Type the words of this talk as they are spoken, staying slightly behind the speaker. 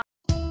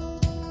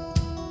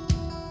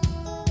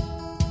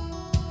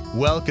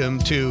Welcome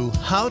to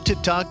How to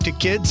Talk to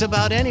Kids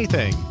About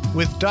Anything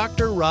with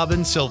Dr.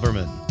 Robin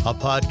Silverman, a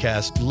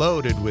podcast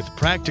loaded with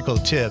practical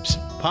tips,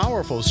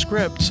 powerful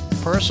scripts,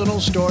 personal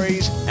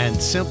stories, and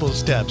simple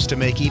steps to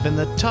make even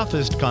the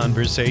toughest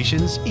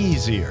conversations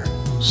easier.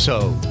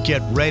 So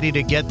get ready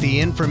to get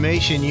the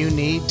information you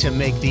need to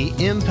make the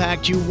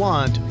impact you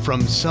want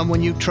from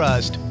someone you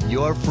trust,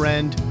 your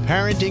friend,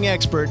 parenting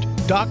expert,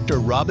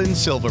 Dr. Robin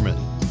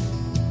Silverman.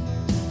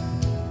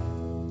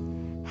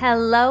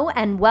 Hello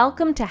and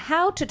welcome to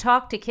How to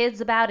Talk to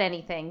Kids About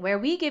Anything, where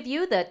we give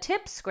you the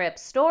tips,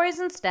 scripts, stories,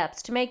 and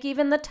steps to make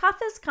even the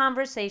toughest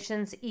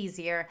conversations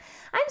easier.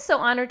 I'm so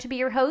honored to be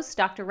your host,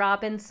 Dr.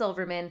 Robin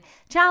Silverman,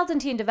 child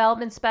and teen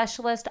development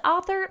specialist,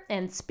 author,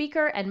 and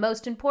speaker, and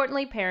most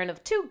importantly, parent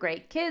of two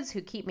great kids who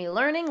keep me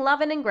learning,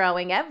 loving, and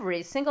growing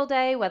every single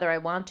day, whether I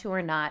want to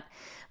or not.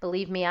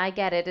 Believe me, I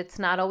get it. It's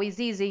not always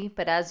easy,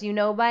 but as you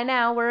know by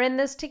now, we're in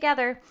this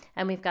together,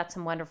 and we've got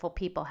some wonderful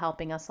people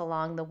helping us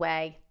along the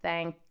way.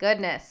 Thank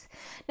goodness.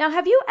 Now,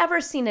 have you ever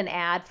seen an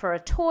ad for a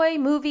toy,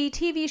 movie,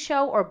 TV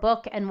show, or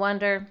book and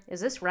wonder, is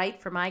this right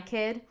for my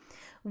kid?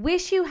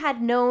 Wish you had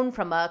known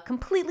from a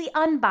completely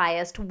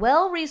unbiased,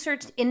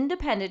 well-researched,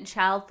 independent,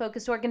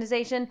 child-focused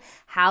organization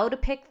how to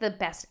pick the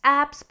best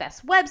apps,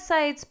 best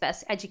websites,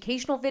 best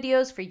educational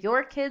videos for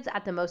your kids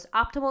at the most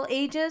optimal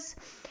ages.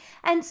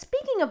 And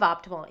speaking of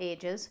optimal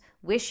ages,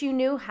 wish you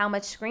knew how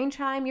much screen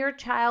time your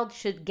child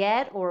should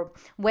get or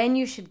when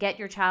you should get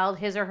your child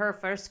his or her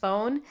first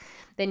phone?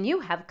 Then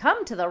you have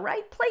come to the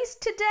right place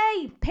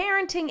today.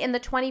 Parenting in the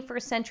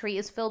 21st century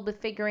is filled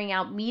with figuring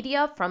out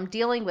media, from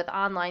dealing with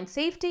online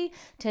safety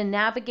to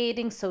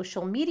navigating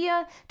social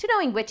media to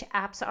knowing which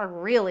apps are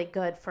really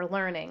good for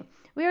learning.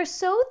 We are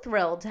so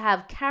thrilled to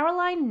have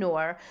Caroline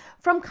Knorr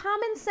from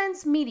Common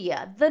Sense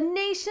Media, the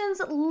nation's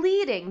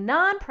leading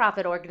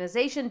nonprofit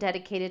organization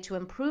dedicated to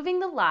improving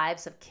the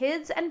lives of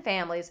kids and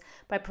families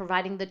by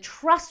providing the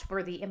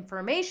trustworthy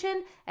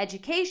information,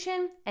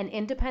 education, and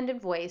independent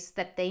voice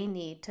that they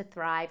need to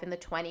thrive in the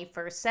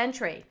 21st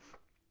century.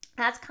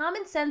 As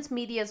Common Sense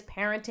Media's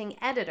parenting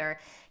editor,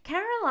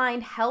 Caroline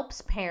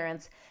helps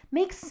parents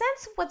make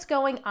sense of what's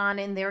going on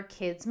in their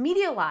kids'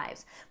 media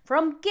lives,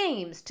 from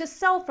games to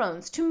cell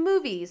phones to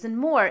movies and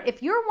more.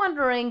 If you're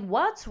wondering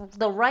what's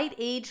the right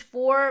age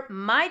for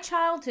my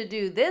child to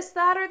do this,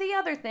 that, or the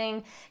other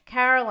thing,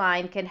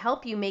 Caroline can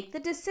help you make the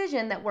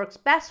decision that works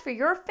best for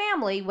your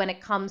family when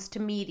it comes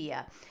to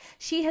media.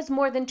 She has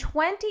more than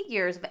 20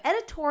 years of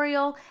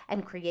editorial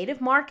and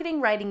creative marketing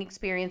writing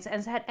experience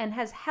and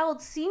has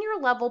held senior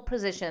level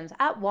positions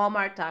at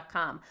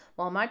Walmart.com,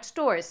 Walmart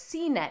Stores,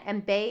 CNET,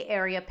 and Bay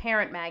Area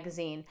Parent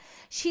Magazine.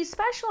 She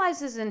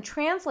specializes in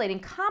translating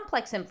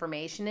complex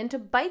information into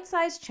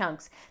bite-sized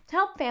chunks to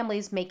help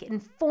families make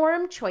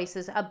informed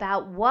choices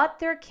about what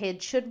their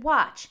kids should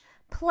watch,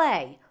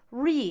 play,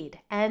 read,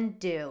 and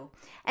do.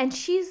 And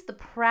she's the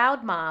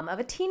proud mom of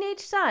a teenage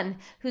son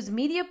whose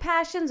media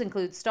passions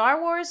include Star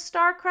Wars,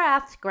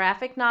 StarCraft,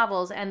 graphic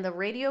novels, and the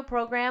radio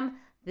program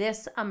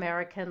This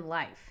American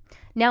Life.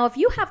 Now, if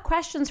you have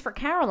questions for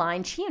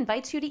Caroline, she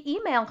invites you to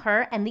email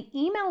her, and the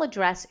email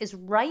address is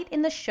right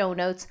in the show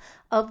notes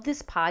of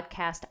this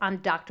podcast on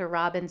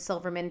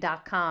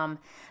drrobinsilverman.com.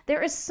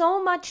 There is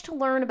so much to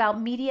learn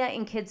about media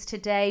and kids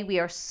today. We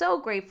are so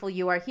grateful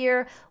you are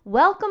here.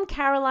 Welcome,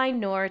 Caroline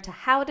Knorr, to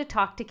How to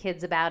Talk to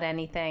Kids About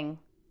Anything.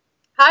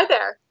 Hi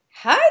there.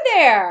 Hi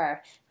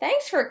there.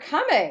 Thanks for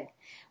coming.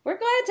 We're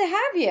glad to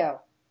have you.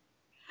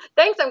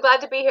 Thanks. I'm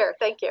glad to be here.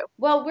 Thank you.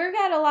 Well, we've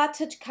got a lot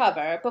to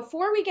cover.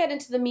 Before we get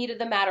into the meat of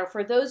the matter,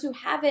 for those who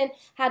haven't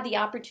had the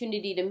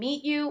opportunity to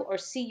meet you or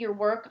see your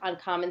work on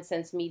Common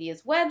Sense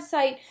Media's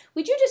website,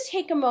 would you just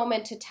take a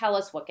moment to tell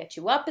us what gets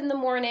you up in the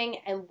morning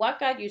and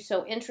what got you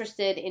so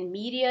interested in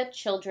media,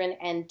 children,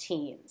 and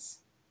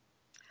teens?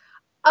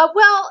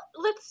 Well,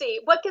 let's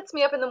see. What gets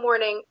me up in the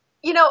morning?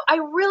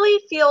 I really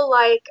feel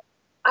like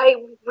I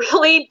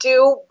really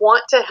do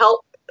want to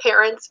help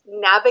parents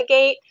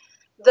navigate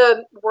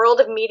the world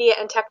of media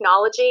and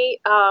technology.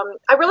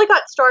 I really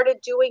got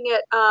started doing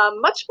it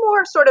much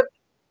more sort of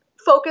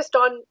focused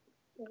on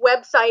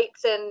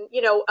websites and,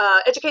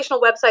 educational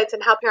websites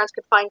and how parents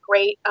could find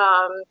great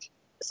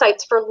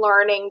sites for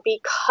learning,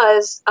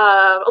 because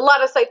a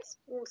lot of sites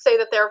say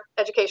that they're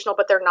educational,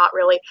 but they're not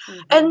really.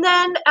 Mm-hmm. And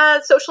then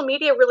as social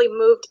media really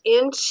moved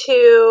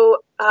into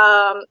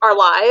our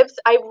lives,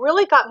 I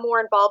really got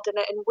more involved in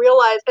it and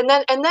realized, and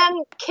then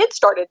kids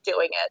started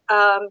doing it.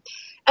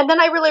 And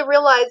then I really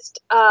realized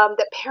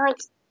that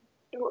parents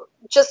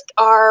just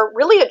are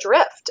really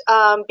adrift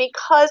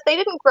because they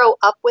didn't grow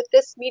up with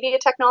this media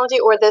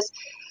technology or this.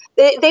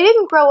 They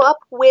didn't grow up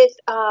with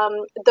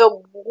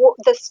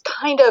this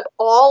kind of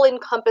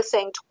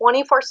all-encompassing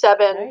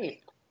 24/7, right,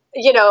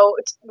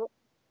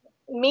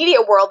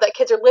 media world that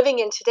kids are living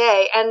in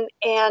today. And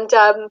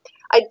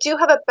I do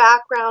have a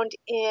background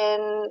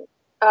in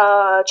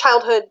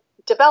childhood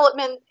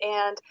development,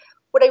 and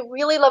what I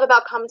really love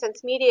about Common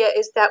Sense Media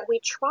is that we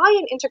try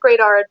and integrate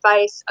our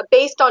advice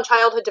based on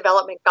childhood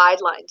development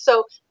guidelines.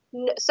 So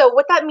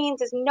what that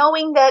means is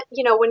knowing that,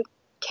 when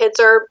kids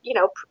are,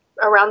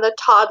 around the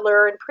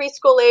toddler and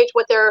preschool age,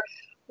 what they're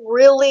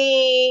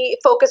really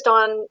focused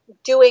on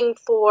doing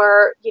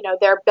for,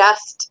 their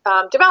best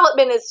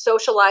development is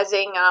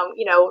socializing,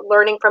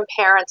 learning from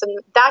parents and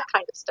that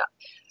kind of stuff.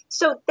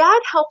 So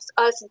that helps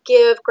us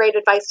give great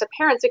advice to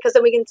parents, because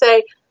then we can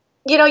say,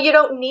 you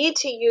don't need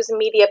to use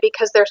media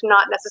because there's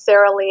not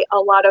necessarily a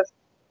lot of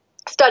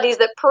studies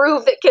that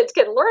prove that kids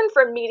can learn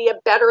from media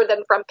better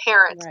than from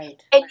parents.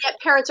 Right. And yet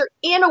parents are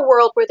in a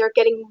world where they're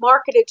getting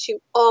marketed to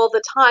all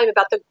the time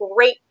about the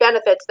great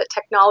benefits that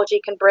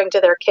technology can bring to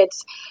their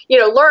kids,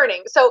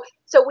 learning. So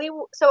at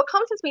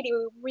Common Sense Media,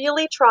 we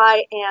really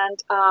try and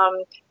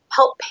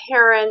help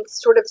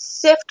parents sort of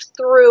sift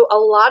through a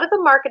lot of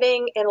the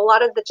marketing and a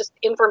lot of the just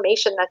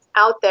information that's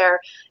out there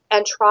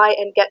and try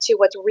and get to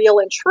what's real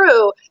and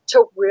true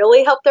to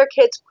really help their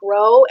kids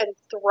grow and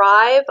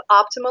thrive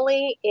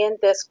optimally in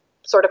this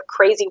sort of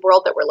crazy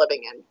world that we're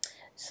living in.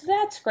 So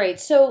that's great.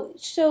 So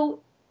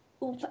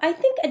I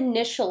think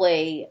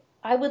initially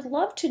I would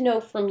love to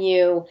know from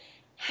you,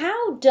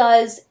 how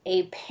does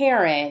a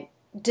parent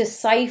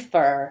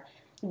decipher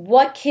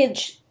what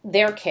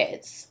their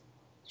kids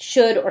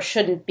should or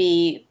shouldn't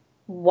be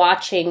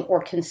watching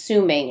or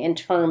consuming in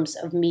terms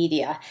of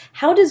media?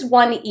 How does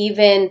one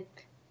even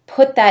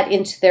put that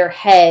into their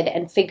head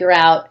and figure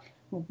out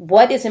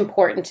what is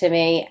important to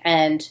me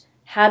and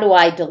how do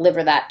I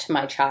deliver that to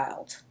my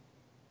child?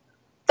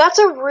 That's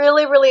a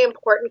really, really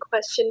important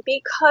question,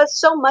 because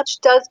so much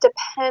does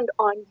depend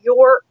on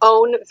your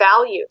own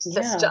value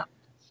system.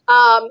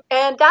 Yeah.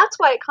 And that's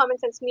why at Common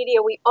Sense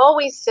Media, we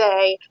always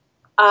say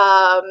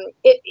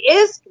it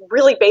is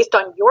really based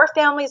on your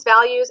family's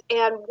values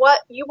and what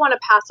you want to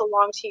pass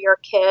along to your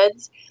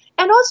kids,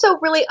 and also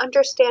really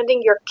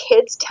understanding your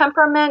kids'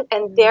 temperament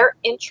and their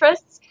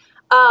interests.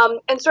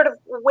 And sort of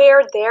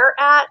where they're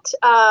at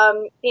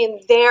in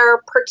their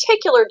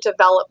particular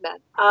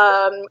development.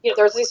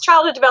 There's these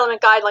childhood development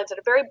guidelines that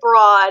are very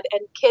broad,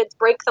 and kids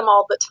break them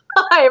all the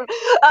time.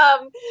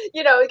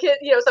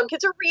 Some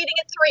kids are reading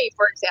at 3,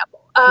 for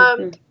example.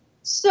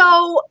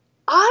 So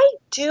I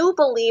do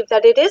believe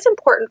that it is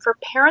important for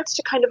parents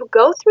to kind of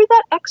go through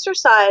that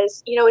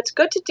exercise. It's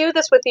good to do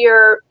this with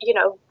your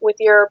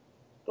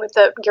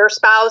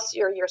spouse,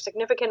 your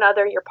significant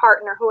other, your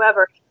partner,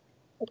 whoever.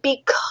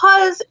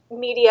 Because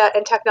media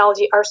and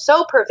technology are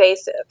so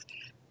pervasive,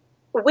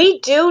 we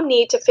do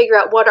need to figure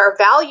out what our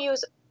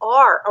values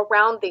are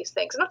around these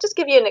things. And I'll just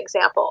give you an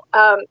example.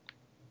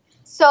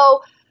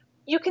 So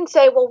you can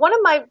say, well, one of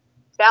my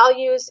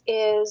values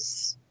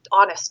is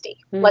honesty,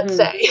 let's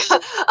say.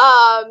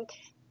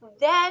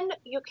 Then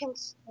you can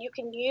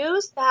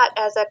use that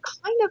as a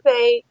kind of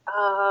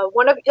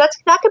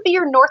that could be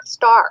your North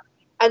Star.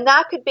 And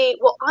that could be,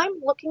 well, I'm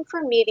looking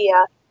for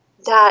media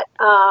that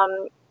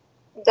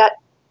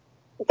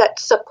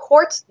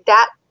supports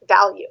that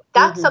value.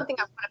 That's something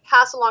I want to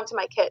pass along to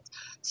my kids.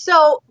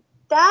 So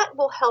that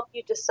will help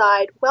you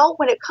decide, well,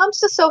 when it comes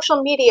to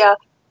social media,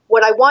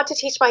 what I want to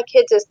teach my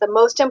kids is the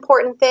most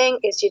important thing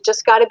is you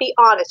just got to be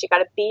honest. You got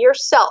to be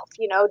yourself,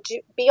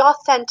 be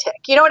authentic.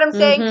 You know what I'm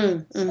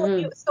saying?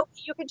 So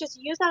you can just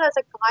use that as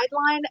a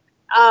guideline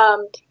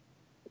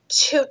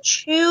to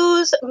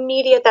choose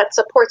media that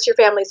supports your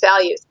family's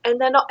values.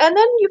 And then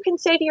you can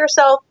say to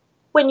yourself,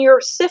 when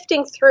you're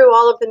sifting through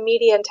all of the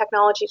media and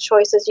technology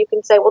choices, you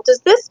can say, well,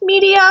 does this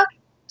media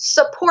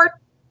support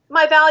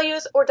my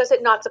values or does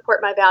it not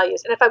support my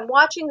values? And if I'm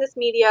watching this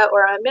media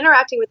or I'm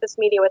interacting with this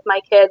media with my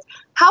kids,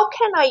 how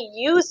can I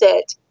use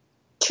it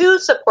to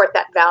support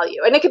that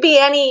value? And it could be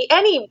any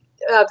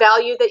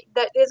value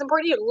that is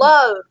important to you: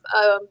 love,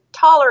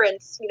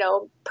 tolerance,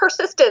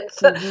 persistence.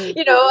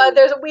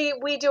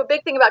 We do a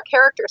big thing about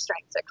character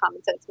strengths at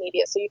Common Sense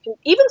Media. So you can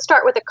even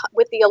start with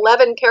the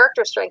 11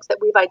 character strengths that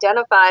we've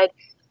identified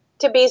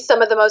to be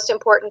some of the most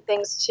important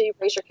things to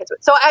raise your kids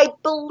with. So I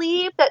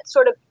believe that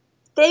sort of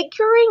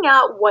figuring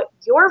out what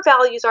your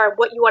values are and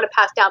what you want to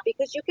pass down,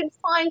 because you can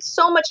find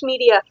so much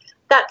media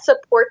that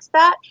supports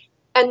that.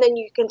 And then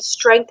you can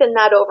strengthen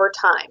that over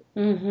time.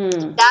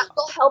 That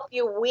will help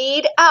you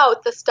weed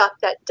out the stuff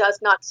that does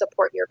not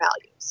support your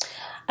values.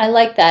 I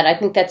like that. I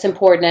think that's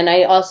important. And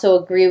I also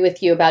agree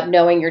with you about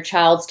knowing your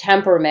child's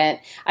temperament.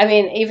 I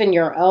mean, even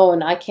your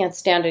own. I can't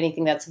stand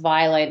anything that's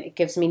violent. It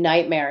gives me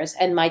nightmares.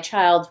 And my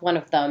child, one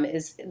of them,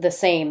 is the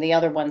same. The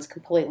other one's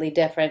completely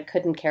different.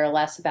 Couldn't care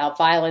less about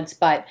violence.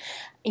 But,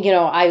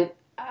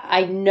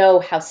 I know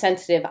how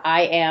sensitive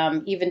I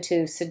am even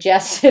to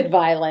suggested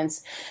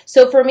violence.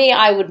 So for me,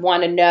 I would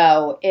want to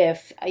know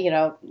if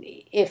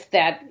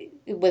that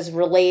was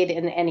relayed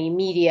in any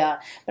media.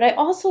 But I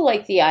also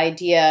like the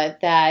idea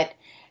that,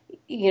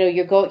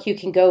 you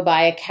can go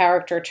by a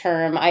character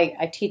term.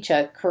 I teach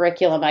a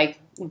curriculum. I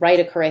write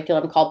a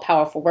curriculum called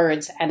Powerful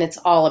Words, and it's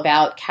all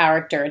about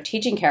character and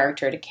teaching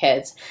character to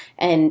kids.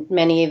 And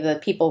many of the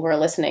people who are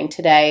listening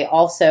today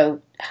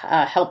also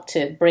help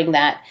to bring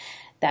that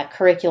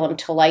curriculum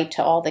to light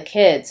to all the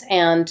kids.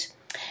 And,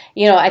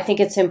 I think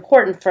it's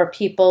important for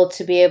people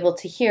to be able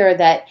to hear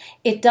that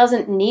it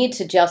doesn't need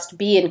to just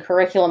be in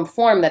curriculum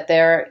form that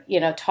they're,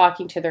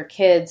 talking to their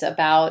kids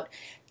about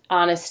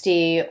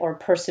honesty or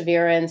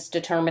perseverance,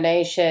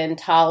 determination,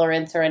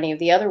 tolerance, or any of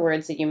the other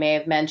words that you may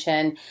have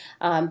mentioned,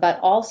 but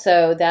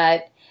also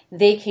that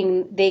they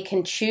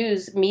can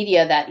choose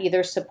media that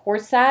either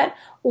supports that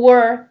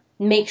or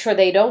make sure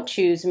they don't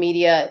choose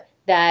media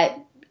that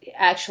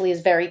actually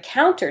is very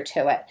counter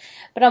to it.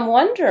 But I'm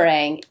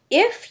wondering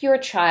if your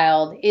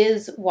child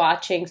is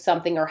watching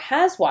something or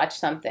has watched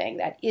something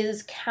that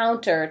is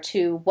counter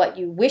to what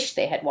you wish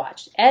they had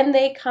watched, and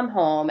they come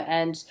home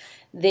and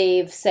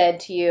they've said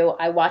to you,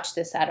 I watched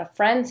this at a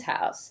friend's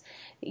house.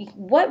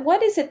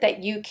 What is it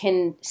that you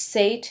can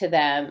say to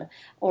them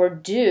or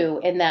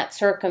do in that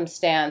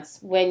circumstance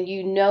when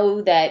you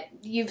know that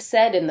you've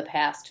said in the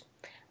past,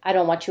 I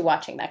don't want you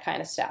watching that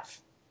kind of stuff?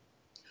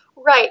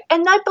 Right.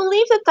 And I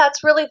believe that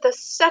that's really the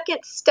second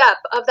step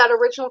of that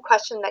original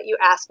question that you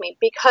asked me,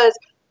 because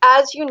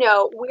as you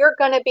know, we're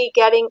going to be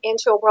getting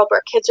into a world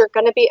where kids are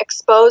going to be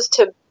exposed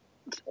to,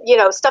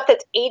 stuff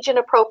that's age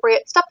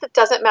inappropriate, stuff that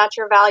doesn't match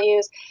your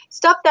values,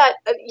 stuff that,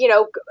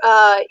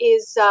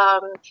 is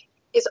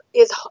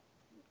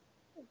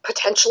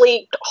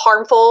potentially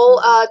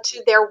harmful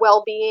to their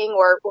well-being,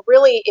 or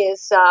really is,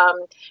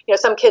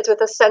 some kids with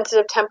a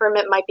sensitive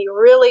temperament might be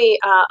really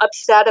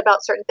upset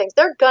about certain things.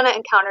 They're going to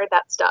encounter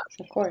that stuff.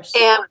 Of course.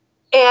 And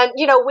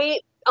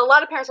a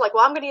lot of parents are like,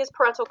 well, I'm going to use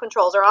parental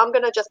controls, or I'm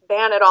going to just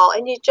ban it all.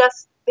 And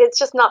it's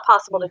just not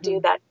possible to do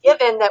that,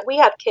 given that we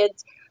have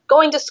kids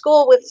going to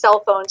school with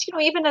cell phones,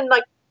 even in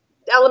like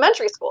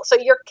elementary school. So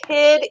your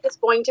kid is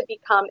going to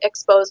become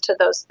exposed to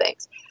those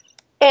things.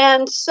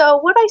 And so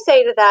what I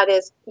say to that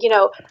is,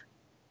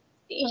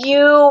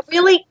 you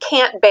really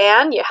can't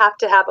ban. You have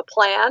to have a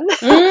plan.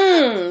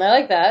 I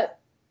like that.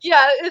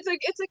 Yeah, it's a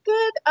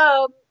good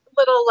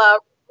little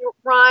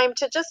rhyme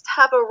to just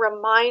have a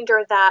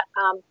reminder that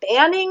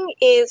banning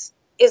is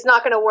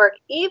not going to work,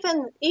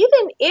 even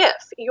if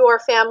your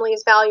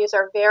family's values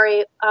are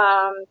very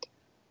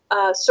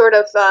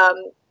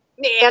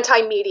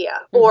anti-media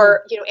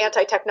or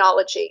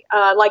anti-technology.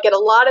 I get a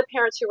lot of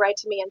parents who write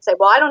to me and say,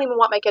 well, I don't even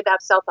want my kid to have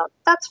a cell phone.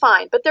 That's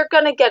fine, but they're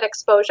going to get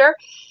exposure.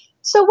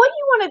 So what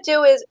you want to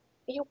do is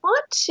you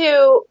want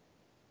to,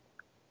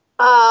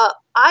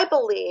 I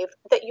believe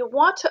that you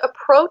want to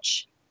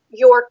approach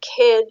your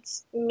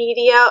kids'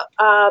 media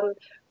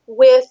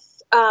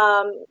with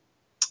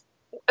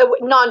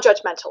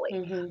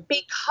non-judgmentally,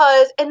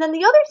 because, and then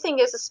the other thing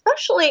is,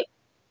 especially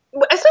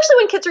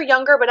when kids are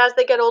younger, but as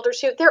they get older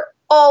too, they're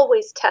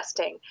always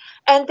testing,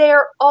 and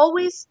they're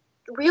always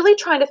really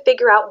trying to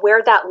figure out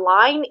where that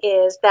line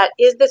is, that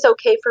is this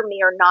okay for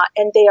me or not?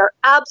 And they are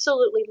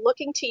absolutely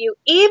looking to you,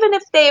 even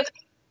if they've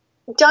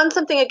done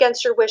something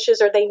against your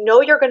wishes or they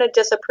know you're going to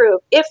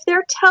disapprove. If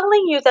they're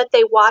telling you that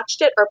they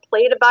watched it or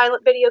played a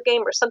violent video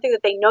game or something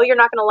that they know you're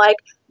not going to like,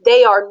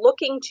 they are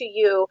looking to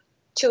you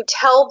to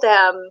tell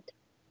them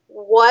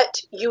what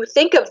you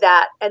think of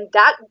that, and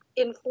that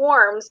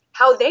informs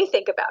how they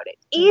think about it,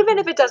 even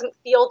if it doesn't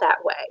feel that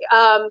way,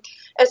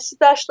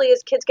 especially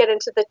as kids get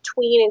into the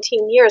tween and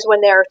teen years when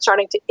they're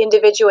starting to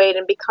individuate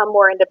and become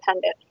more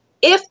independent.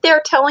 If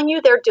they're telling you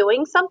they're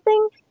doing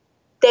something,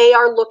 they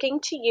are looking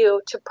to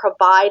you to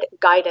provide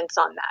guidance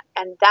on that,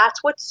 and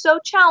that's what's so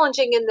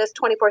challenging in this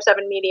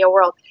 24/7 media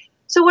world.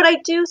 So what I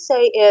do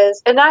say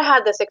is, and I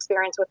had this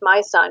experience with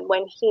my son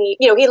when he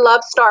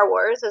loved Star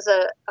Wars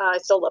I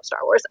still love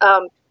Star Wars,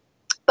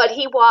 but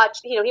he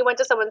watched, he went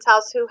to someone's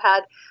house who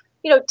had,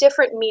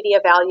 different media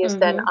values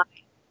than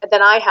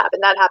I have.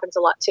 And that happens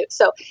a lot too.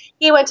 So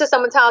he went to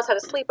someone's house, had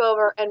a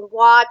sleepover, and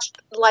watched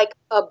like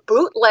a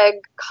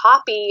bootleg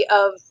copy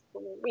of,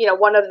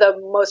 one of the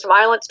most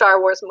violent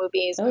Star Wars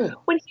movies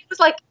when he was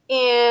like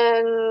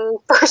in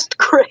first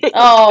grade.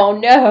 Oh,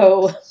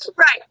 no.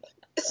 Right.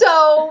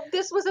 So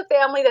this was a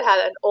family that had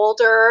an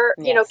older,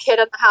 kid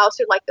in the house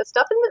who liked this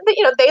stuff. And,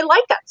 they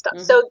like that stuff.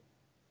 So,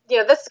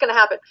 this is going to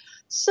happen.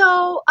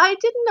 So I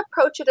didn't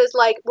approach it as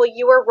like, well,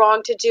 you were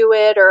wrong to do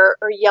it or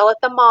yell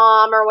at the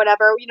mom or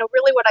whatever.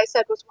 Really what I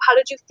said was, how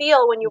did you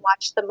feel when you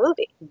watched the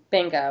movie?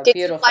 Bingo. Did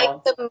Beautiful. you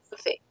like the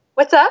movie?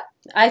 What's that?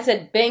 I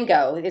said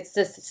bingo. It's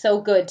just so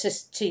good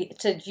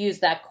to use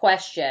that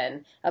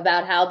question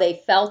about how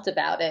they felt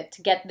about it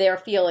to get their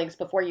feelings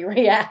before you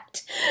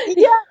react.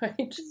 Yeah, right?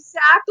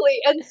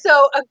 Exactly. And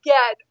so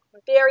again,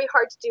 very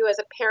hard to do as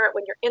a parent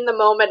when you're in the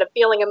moment of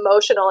feeling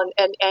emotional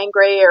and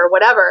angry or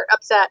whatever,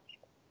 upset.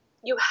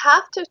 You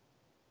have to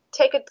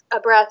take a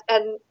breath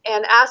and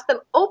ask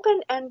them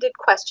open-ended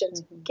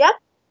questions. Get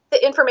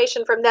the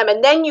information from them,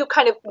 and then you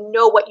kind of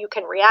know what you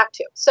can react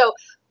to. So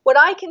what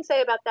I can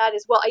say about that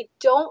is, well, I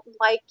don't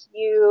like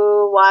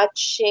you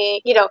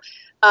watching,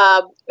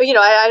 I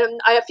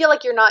feel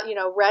like you're not,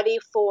 ready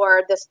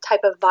for this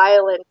type of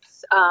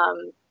violence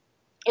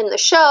in the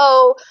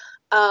show.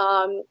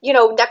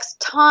 Next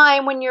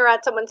time when you're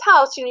at someone's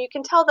house, you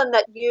can tell them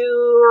that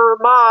your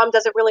mom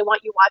doesn't really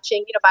want you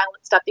watching,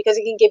 violent stuff because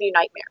it can give you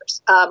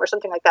nightmares, or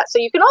something like that. So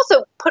you can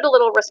also put a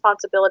little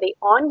responsibility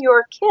on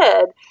your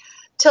kid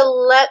to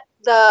let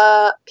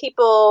the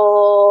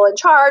people in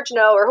charge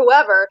know, or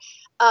whoever,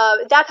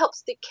 that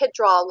helps the kid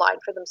draw a line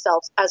for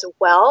themselves as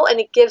well. And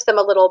it gives them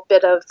a little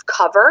bit of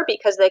cover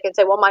because they can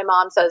say, well, my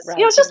mom says, Right.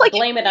 it's just like,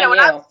 blame it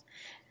on you.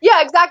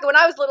 Yeah, exactly. When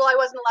I was little, I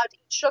wasn't allowed to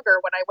eat sugar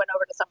when I went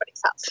over to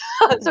somebody's house.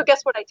 So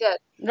guess what I did?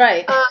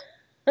 Right.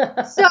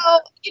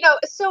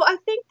 So I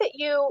think that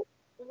you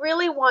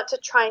really want to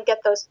try and get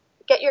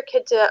your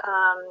kid to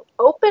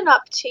open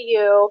up to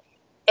you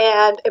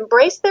and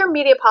embrace their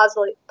media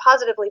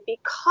positively,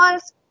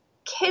 because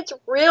kids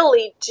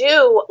really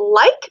do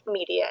like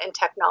media and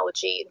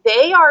technology.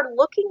 They are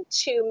looking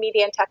to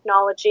media and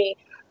technology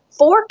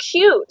for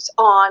cues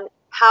on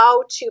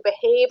how to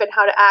behave and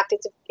how to act.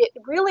 It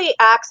really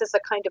acts as a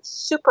kind of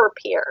super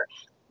peer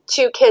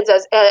to kids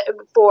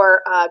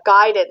for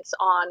guidance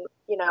on,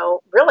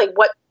 really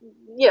what,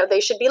 they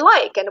should be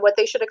like and what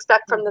they should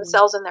expect from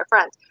themselves and their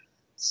friends.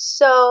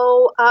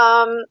 So,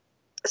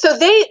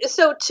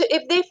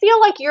 if they feel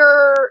like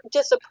you're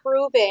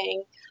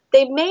disapproving,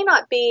 they may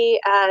not be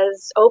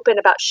as open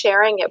about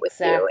sharing it with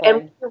you.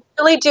 And what you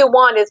really do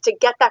want is to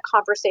get that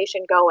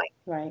conversation going.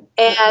 Right.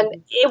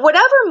 And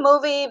whatever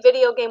movie,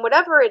 video game,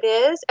 whatever it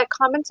is, at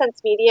Common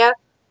Sense Media,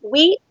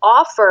 we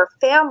offer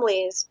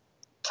families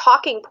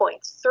talking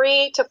points,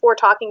 3 to 4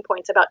 talking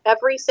points about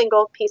every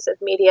single piece of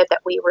media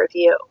that we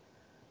review.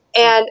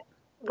 And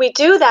we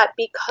do that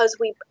because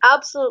we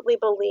absolutely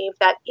believe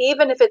that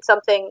even if it's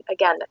something,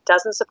 again, that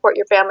doesn't support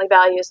your family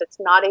values, it's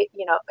not,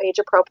 age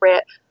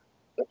appropriate,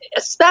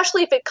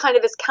 especially if it kind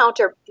of is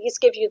counter, these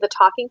give you the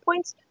talking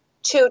points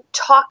to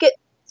talk it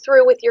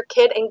through with your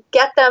kid and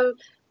get them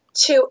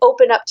to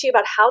open up to you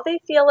about how they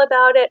feel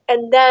about it.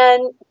 And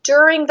then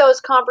during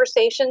those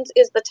conversations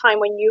is the time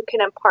when you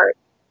can impart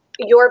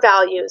your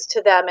values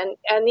to them.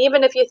 And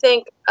even if you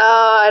think,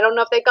 I don't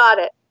know if they got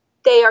it,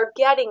 they are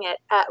getting it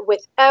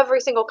with every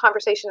single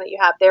conversation that you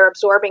have. They're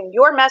absorbing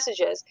your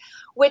messages,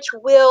 which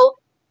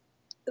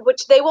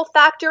they will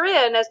factor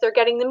in as they're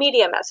getting the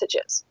media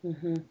messages.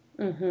 Mm-hmm.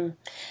 Mm-hmm.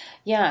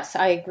 Yes,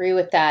 I agree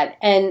with that.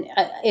 And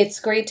it's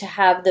great to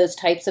have those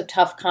types of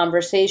tough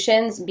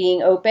conversations,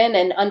 being open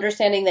and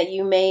understanding that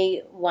you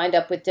may wind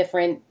up with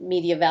different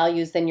media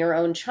values than your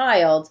own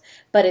child,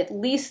 but at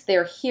least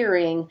they're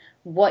hearing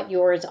what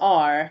yours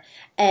are,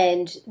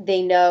 and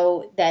they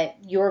know that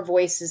your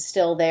voice is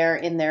still there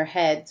in their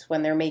heads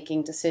when they're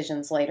making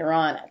decisions later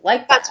on. I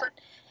like that. That's right.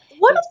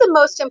 One of the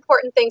most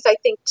important things I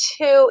think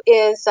too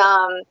is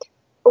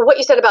what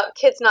you said about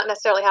kids not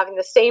necessarily having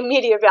the same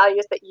media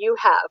values that you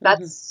have.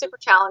 That's super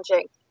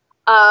challenging.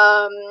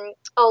 A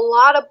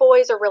lot of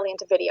boys are really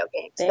into video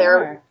games.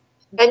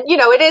 And,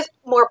 it is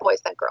more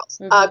boys than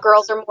girls.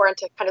 Girls are more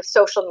into kind of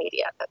social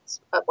media. That's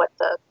what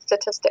the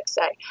statistics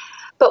say.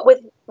 But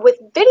with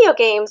video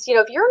games,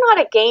 if you're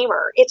not a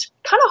gamer, it's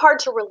kind of hard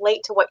to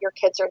relate to what your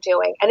kids are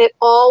doing. And it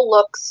all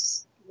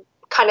looks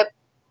kind of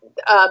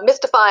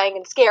mystifying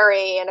and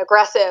scary and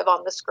aggressive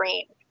on the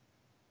screen.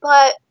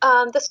 But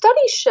the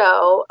studies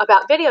show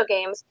about video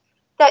games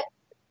that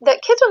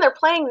kids, when they're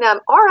playing them,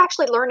 are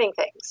actually learning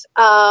things.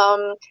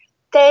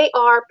 They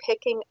are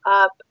picking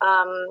up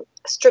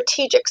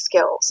strategic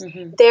skills.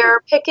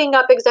 They're picking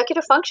up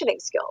executive functioning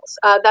skills.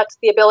 That's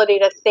the ability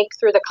to think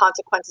through the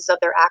consequences of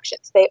their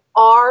actions. They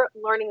are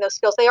learning those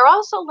skills. They are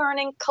also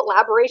learning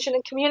collaboration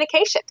and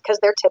communication because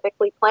they're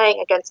typically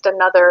playing against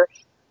another,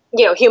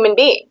 human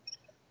being.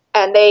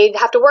 And they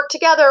have to work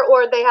together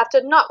or they have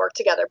to not work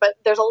together. But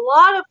there's a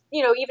lot of,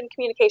 even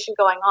communication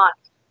going on.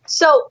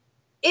 So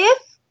if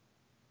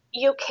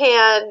you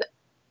can,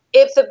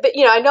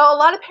 I know a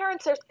lot of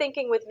parents are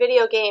thinking with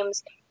video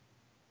games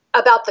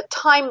about the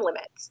time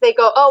limits. They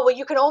go, oh, well,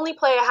 you can only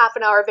play a half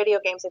an hour of video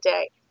games a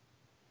day.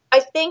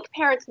 I think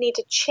parents need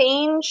to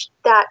change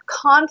that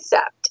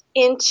concept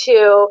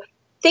into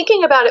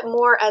thinking about it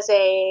more as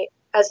the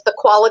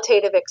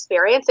qualitative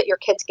experience that your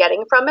kid's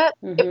getting from it.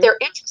 If they're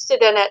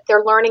interested in it,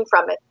 they're learning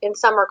from it in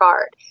some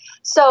regard.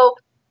 So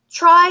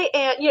try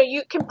and,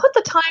 you can put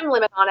the time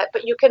limit on it,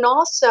 but you can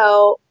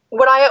also,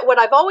 what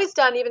I've always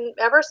done, even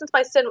ever since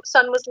my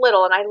son was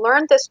little, and I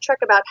learned this trick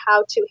about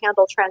how to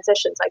handle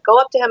transitions. I go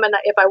up to him, and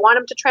if I want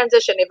him to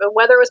transition,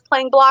 whether it was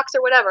playing blocks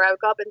or whatever, I would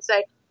go up and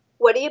say,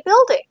 what are you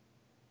building?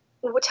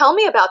 Tell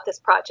me about this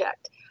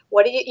project.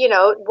 What do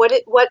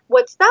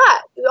what's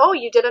that? Oh,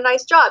 you did a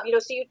nice job. So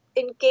you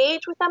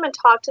engage with them and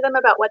talk to them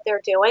about what they're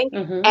doing,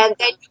 and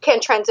then you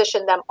can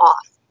transition them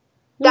off.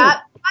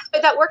 That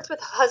works with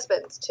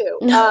husbands too.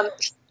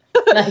 Nice.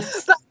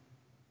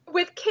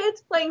 With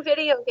kids playing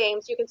video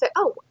games, you can say,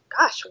 oh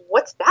gosh,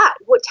 what's that?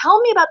 Tell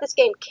me about this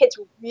game. Kids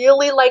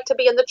really like to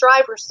be in the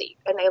driver's seat,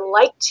 and they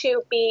like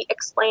to be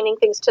explaining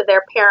things to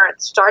their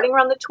parents starting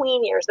around the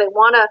tween years. They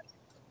want to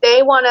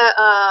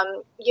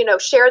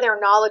share their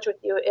knowledge with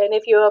you. And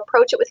if you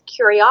approach it with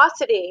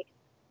curiosity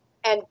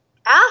and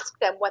ask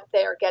them what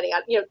they're getting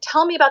at,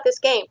 tell me about this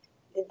game,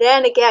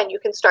 then again, you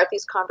can start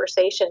these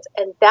conversations,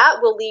 and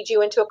that will lead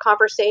you into a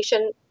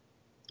conversation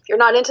If you're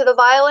not into the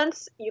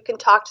violence, you can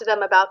talk to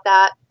them about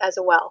that as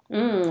well.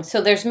 So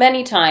there's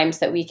many times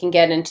that we can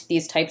get into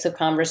these types of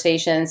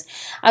conversations.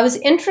 I was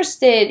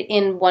interested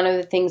in one of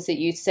the things that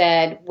you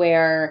said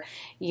where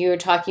you're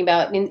talking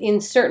about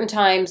in certain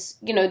times,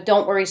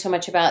 don't worry so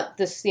much about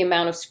the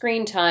amount of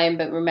screen time,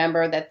 but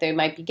remember that they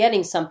might be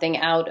getting something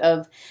out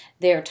of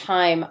their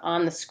time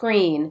on the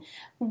screen.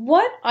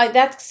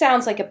 That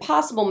sounds like a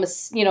possible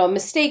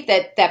mistake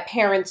that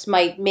parents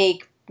might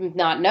make,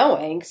 not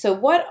knowing. So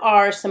what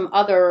are some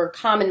other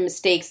common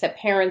mistakes that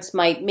parents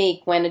might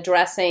make when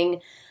addressing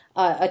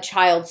a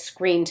child's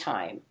screen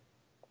time?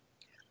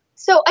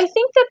 So I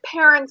think that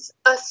parents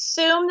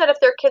assume that if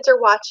their kids are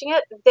watching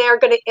it, they're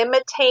going to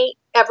imitate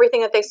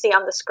everything that they see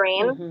on the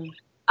screen,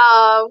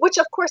 which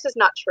of course is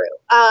not true.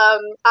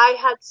 I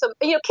had some,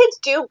 kids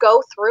do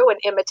go through an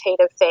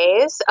imitative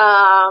phase,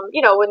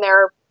 when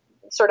they're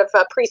sort of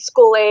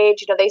preschool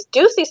age, they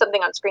do see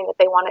something on screen that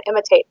they want to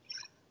imitate.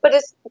 But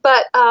as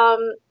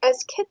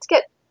kids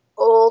get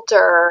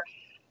older,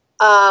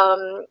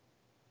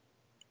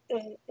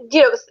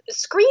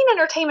 screen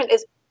entertainment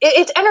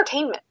it's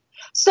entertainment.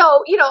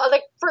 So,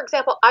 like, for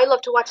example, I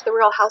love to watch The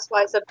Real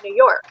Housewives of New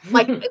York.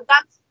 Like,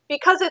 that's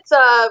because it's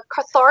a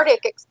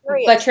cathartic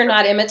experience. But you're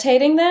not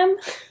imitating them?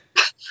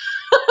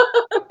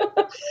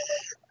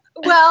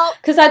 Well,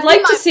 because I'd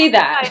like to see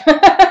that.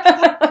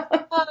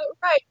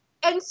 Right.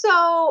 And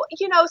so,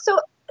 so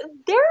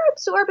they're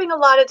absorbing a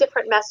lot of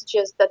different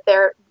messages that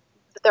they're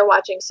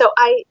watching. So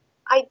I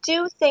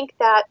do think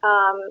that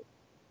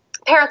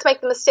parents make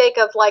the mistake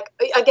of, like,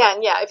 again,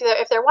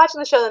 if they're watching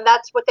the show, then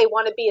that's what they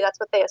want to be. That's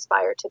what they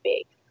aspire to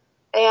be.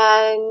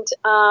 And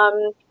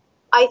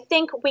I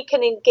think we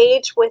can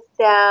engage with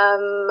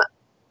them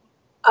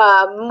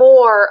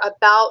more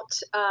about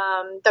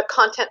the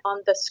content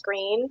on the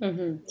screen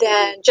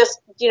than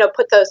just,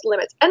 put those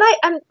limits. And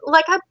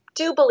I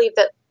do believe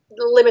that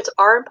the limits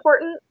are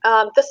important.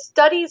 The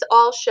studies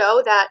all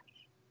show that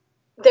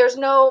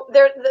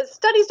the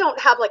studies don't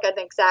have like an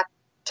exact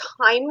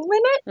time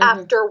limit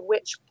after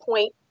which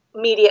point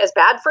media is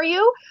bad for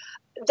you.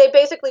 They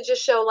basically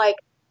just show like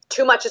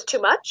too much is too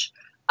much.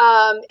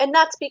 And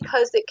that's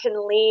because it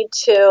can lead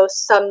to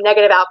some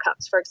negative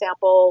outcomes. For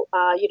example,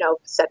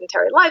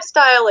 sedentary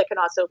lifestyle. It can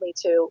also lead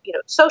to,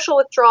 social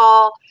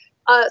withdrawal,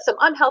 some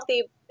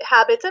unhealthy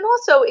habits. And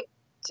also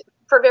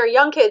for very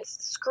young kids,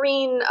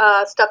 screen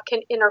stuff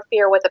can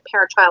interfere with a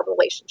parent-child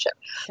relationship.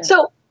 Sure.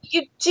 So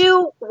you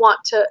do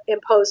want to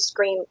impose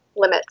screen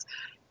limits,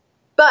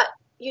 but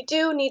you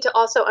do need to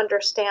also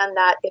understand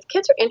that if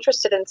kids are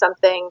interested in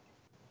something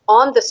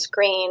on the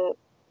screen,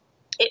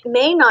 it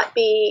may not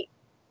be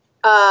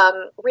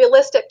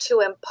realistic to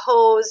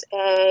impose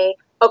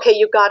okay,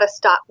 you got to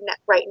stop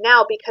right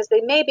now, because they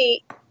may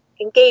be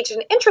engaged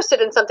and interested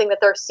in something that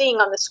they're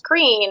seeing on the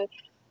screen,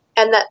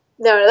 and that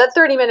that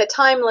 30-minute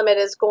time limit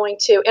is going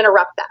to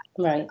interrupt that.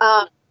 Right.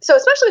 So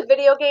especially with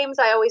video games,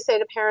 I always say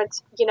to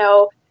parents, you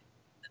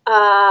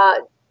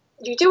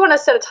do want to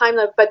set a time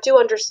limit, but do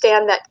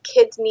understand that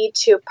kids need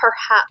to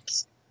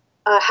perhaps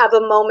have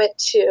a moment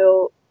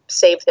to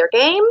save their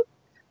game,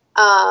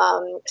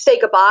 say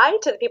goodbye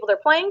to the people they're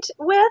playing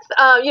with.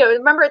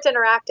 Remember, it's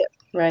interactive.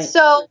 Right.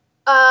 So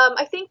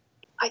I think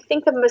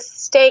the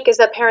mistake is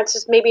that parents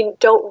just maybe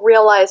don't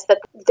realize that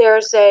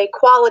there's a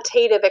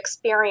qualitative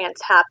experience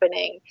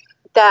happening,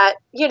 that,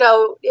 in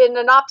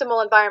an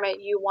optimal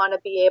environment, you want to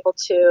be able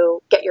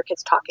to get your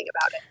kids talking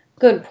about it.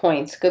 Good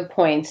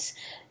points.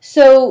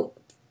 So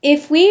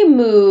if we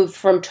move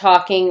from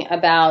talking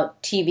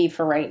about TV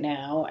for right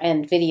now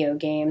and video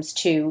games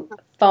to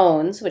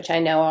phones, which I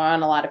know are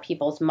on a lot of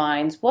people's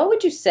minds, what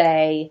would you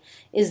say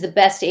is the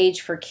best age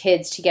for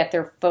kids to get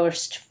their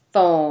first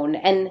phone?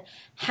 And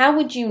how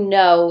would you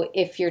know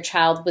if your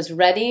child was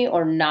ready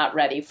or not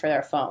ready for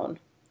their phone?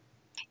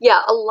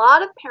 Yeah, a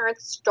lot of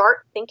parents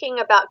start thinking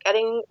about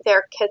getting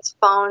their kids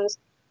phones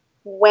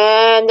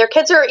when their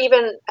kids are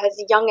even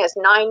as young as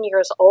 9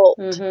 years old.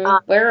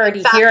 We're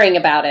already hearing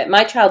about it.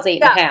 My child's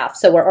 8.5,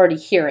 so we're already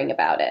hearing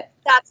about it.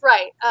 That's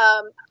right.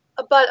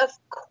 But of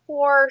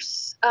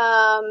course,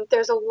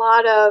 there's a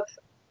lot of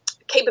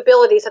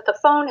capabilities that the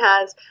phone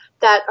has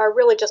that are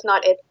really just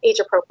not age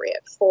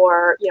appropriate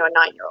for, a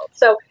 9-year-old.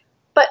 So,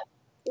 but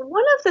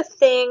one of the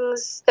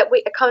things that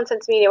we at Common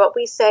Sense Media, what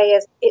we say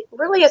is it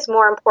really is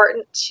more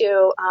important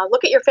to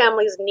look at your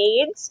family's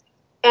needs,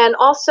 and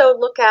also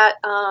look at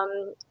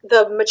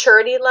the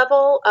maturity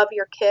level of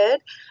your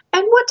kid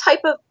and what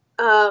type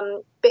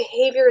of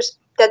behaviors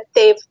that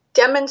they've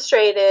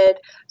demonstrated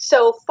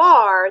so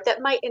far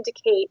that might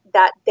indicate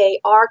that they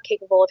are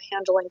capable of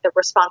handling the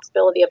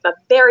responsibility of a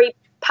very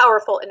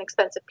powerful and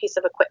expensive piece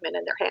of equipment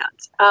in their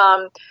hands.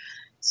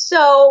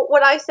 So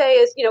what I say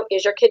is,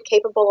 is your kid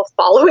capable of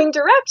following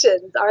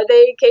directions? Are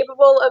they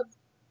capable of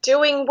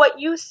doing what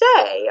you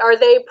say? Are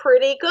they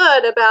pretty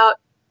good about,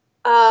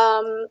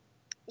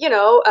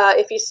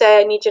 if you say,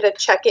 I need you to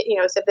check it,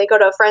 so if they go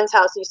to a friend's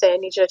house and you say, I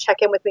need you to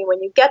check in with me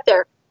when you get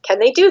there, can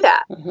they do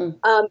that?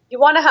 You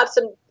want to have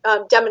some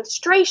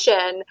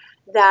demonstration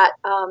that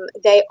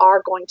they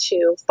are going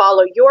to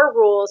follow your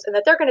rules and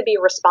that they're going to be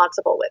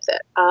responsible with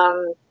it.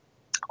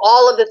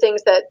 All of the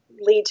things that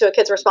lead to a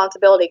kid's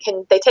responsibility.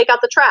 Can they take out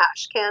the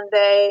trash? Can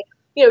they,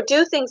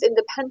 do things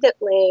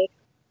independently?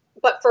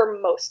 But for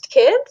most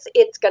kids,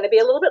 it's going to be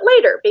a little bit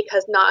later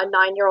because not a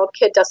 9-year-old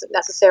kid doesn't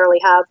necessarily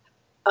have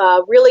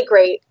really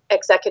great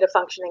executive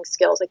functioning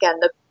skills. Again,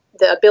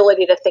 the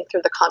ability to think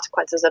through the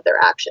consequences of their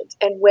actions.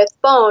 And with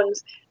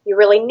phones, you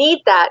really need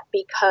that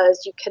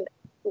because you can,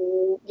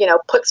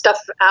 put stuff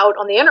out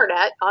on the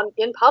internet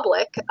in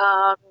public,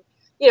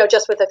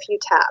 just with a few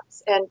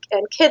taps. And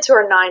kids who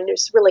are 9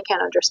 just really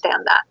can't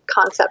understand that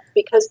concept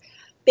because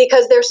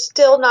they're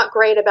still not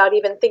great about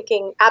even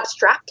thinking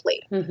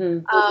abstractly.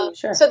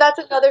 Sure. So that's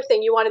another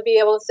thing. You want to be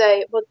able to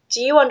say, well,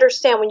 do you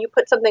understand when you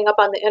put something up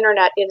on the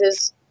internet, it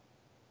is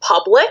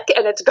public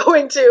and it's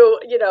going to,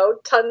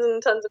 tons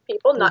and tons of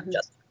people, not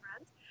just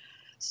friends.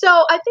 So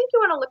I think you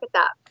want to look at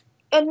that.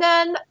 And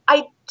then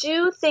I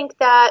do think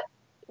that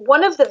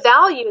one of the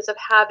values of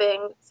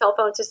having cell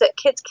phones is that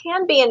kids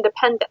can be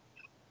independent.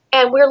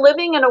 And we're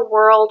living in a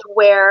world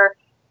where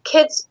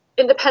kids'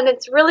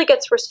 independence really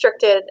gets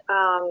restricted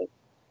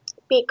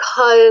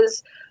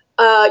because,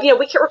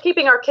 we're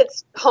keeping our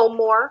kids home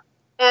more.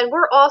 And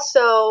we're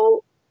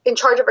also in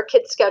charge of our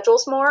kids'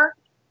 schedules more,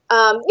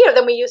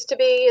 than we used to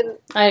be. And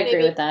I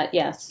agree with that,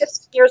 yes.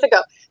 15 years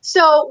ago.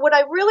 So what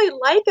I really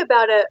like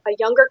about a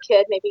younger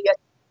kid, maybe a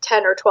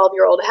 10 or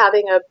 12-year-old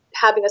having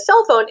a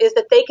cell phone is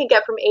that they can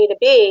get from A to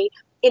B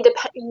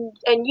independent,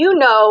 and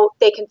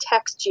they can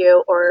text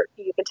you or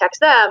you can text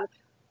them,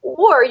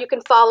 or you can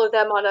follow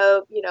them on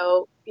a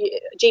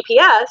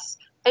GPS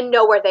and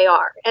know where they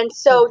are. And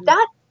so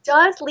that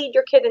does lead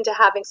your kid into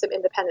having some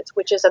independence,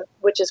 which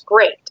is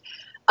great.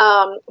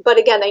 But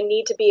again, they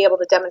need to be able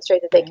to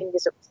demonstrate that they can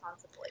use it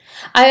responsibly.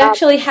 I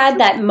actually had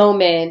that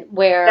moment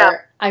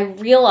where I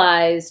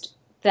realized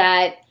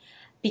that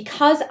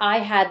because I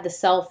had the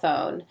cell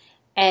phone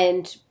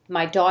and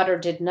my daughter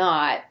did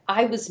not,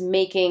 I was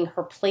making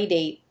her play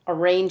date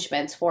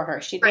arrangements for her.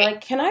 She'd be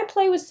like, can I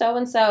play with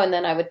so-and-so? And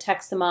then I would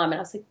text the mom and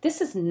I was like, this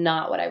is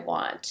not what I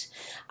want.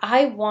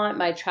 I want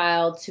my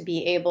child to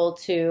be able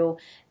to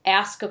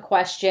ask a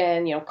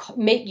question,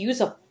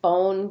 use a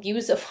phone,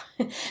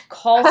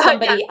 call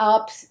somebody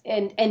up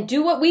and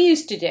do what we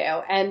used to do.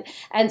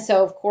 And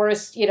so of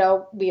course,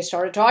 we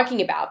started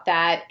talking about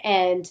that,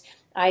 and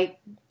I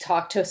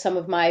talked to some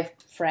of my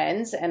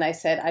friends and I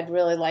said, I'd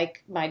really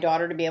like my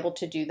daughter to be able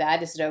to do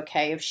that. Is it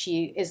okay if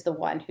she is the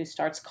one who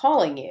starts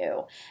calling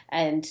you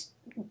and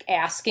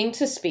asking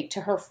to speak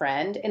to her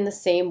friend in the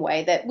same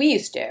way that we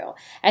used to?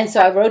 And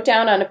so I wrote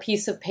down on a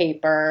piece of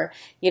paper,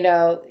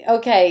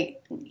 okay,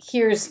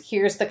 here's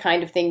the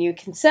kind of thing you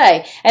can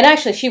say. And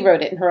actually she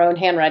wrote it in her own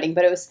handwriting,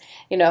 but it was,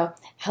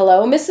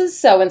 hello, Mrs.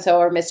 So-and-so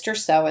or Mr.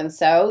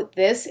 So-and-so,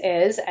 this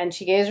is, and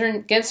she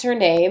gives her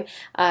name.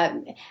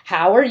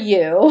 How are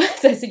you?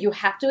 So I said, you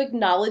have to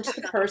acknowledge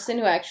the person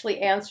who actually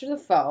answered the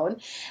phone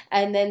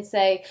and then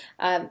say,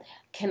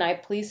 can I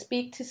please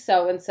speak to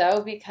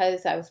so-and-so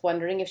because I was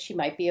wondering if she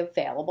might be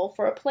available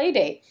for a play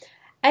date.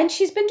 And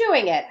she's been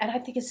doing it, and I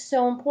think it's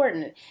so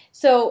important.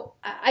 So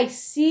I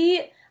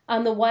see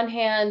on the one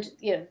hand,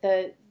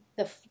 the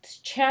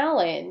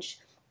challenge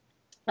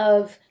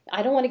of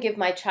I don't want to give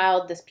my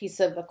child this piece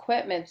of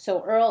equipment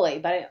so early,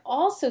 but I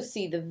also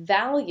see the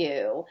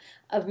value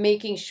of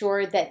making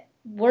sure that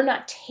we're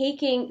not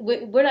taking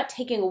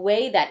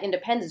away that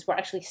independence. We're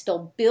actually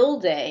still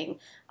building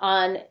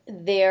on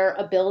their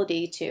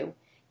ability to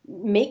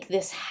make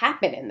this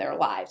happen in their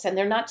lives, and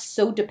they're not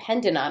so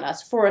dependent on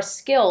us for a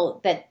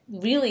skill that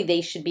really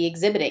they should be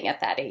exhibiting at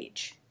that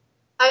age.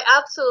 I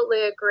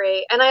absolutely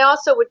agree. And I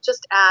also would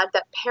just add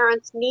that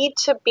parents need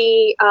to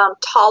be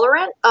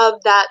tolerant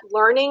of that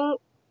learning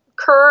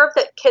curve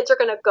that kids are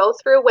going to go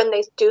through when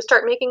they do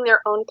start making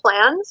their own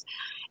plans,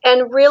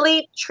 and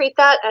really treat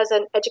that as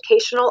an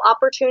educational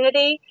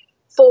opportunity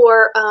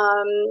for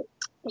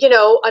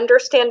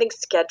understanding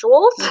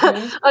schedules,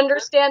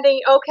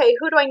 understanding, okay,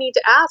 who do I need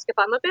to ask if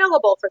I'm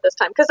available for this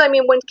time? Because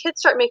when kids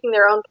start making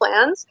their own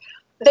plans,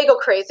 they go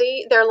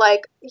crazy. They're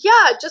like,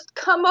 yeah, just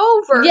come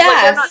over.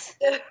 Yes.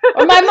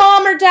 Or my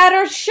mom or dad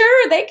are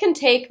sure they can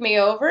take me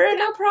over.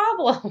 No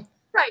problem.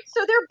 Right.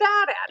 So they're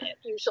bad at it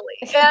usually.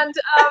 And,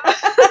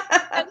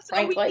 and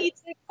so we need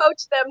to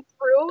coach them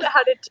through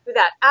how to do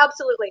that.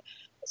 Absolutely.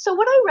 So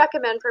what I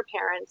recommend for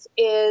parents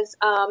is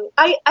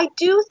I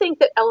do think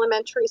that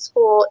elementary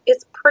school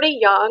is pretty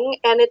young,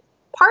 and it's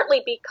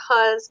partly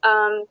because,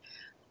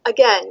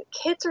 again,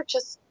 kids are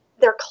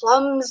they're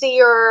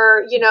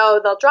clumsier,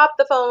 they'll drop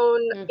the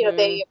phone,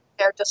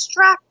 they're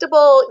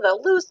distractible,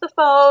 they'll lose the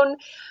phone.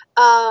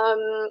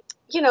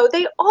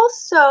 They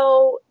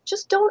also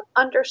just don't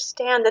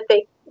understand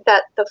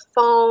that the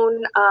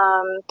phone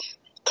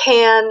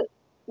can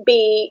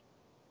be,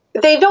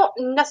 they don't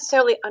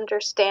necessarily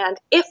understand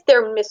if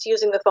they're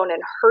misusing the phone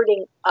and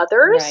hurting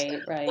others,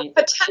 right.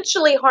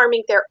 Potentially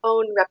harming their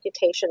own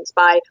reputations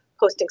by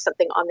posting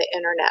something on the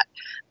internet.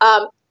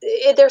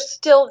 They're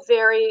still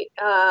very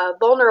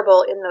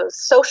vulnerable in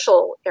those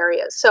social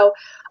areas. So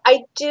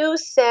I do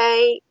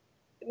say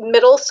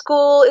middle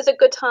school is a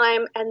good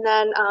time, and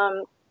then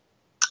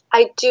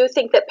I do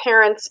think that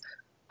parents,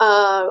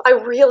 I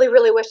really,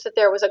 really wish that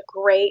there was a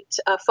great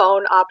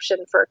phone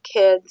option for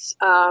kids,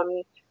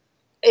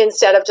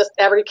 instead of just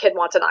every kid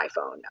wants an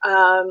iPhone.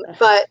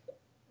 But,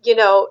 you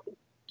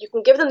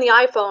can give them the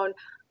iPhone,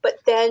 but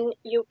then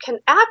you can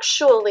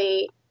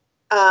actually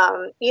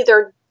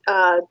either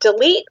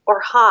delete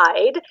or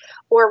hide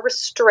or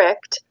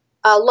restrict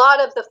a lot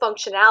of the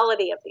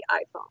functionality of the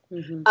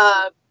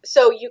iPhone.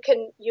 So you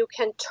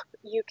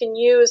can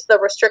use the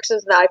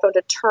restrictions in the iPhone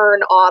to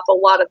turn off a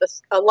lot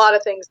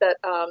of things that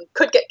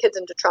could get kids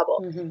into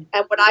trouble.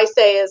 And what I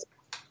say is,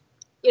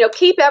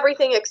 keep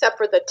everything except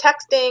for the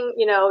texting.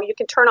 You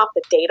can turn off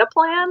the data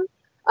plan,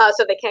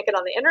 so they can't get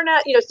on the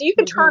internet. So you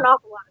can turn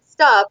off a lot of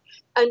stuff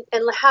and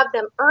have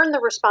them earn the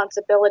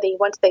responsibility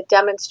once they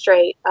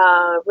demonstrate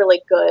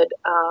really good,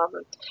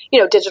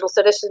 digital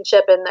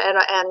citizenship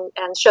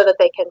and show that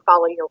they can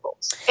follow your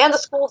rules and the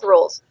school's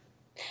rules.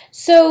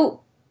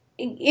 So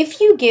if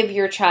you give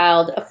your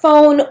child a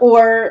phone,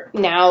 or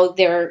now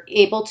they're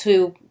able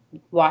to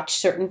watch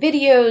certain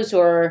videos,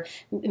 or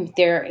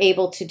they're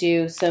able to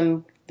do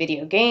some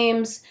video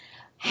games,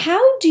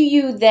 how do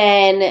you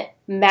then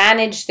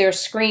manage their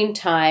screen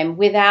time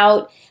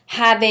without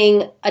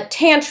having a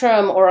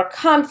tantrum or a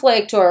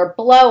conflict or a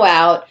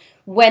blowout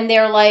when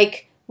they're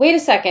like, wait a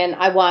second,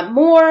 I want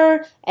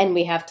more, and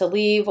we have to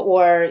leave,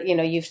 or,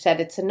 you've said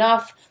it's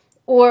enough,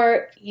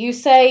 or you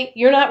say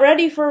you're not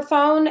ready for a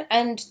phone,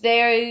 and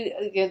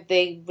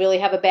they really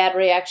have a bad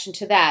reaction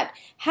to that.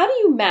 How do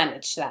you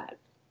manage that?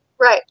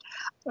 Right.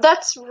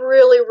 That's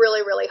really,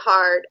 really, really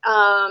hard,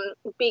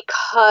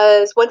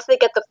 because once they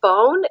get the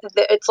phone,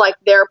 it's like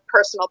their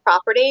personal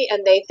property,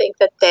 and they think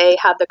that they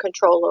have the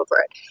control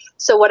over it.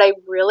 So what I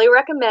really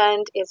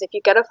recommend is, if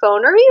you get a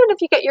phone, or even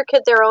if you get your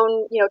kid their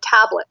own,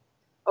 tablet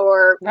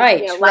or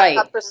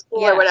laptop for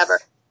school or whatever,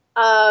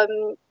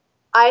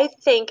 I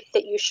think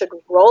that you should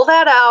roll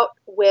that out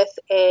with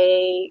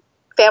a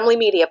family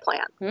media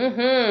plan.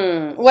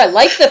 Well,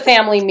 like the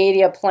family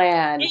media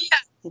plan. Yes.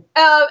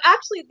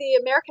 Actually, the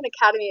American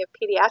Academy of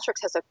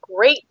Pediatrics has a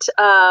great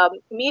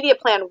media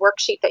plan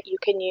worksheet that you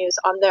can use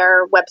on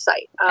their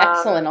website.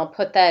 Excellent. I'll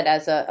put that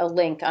as a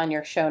link on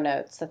your show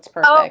notes. That's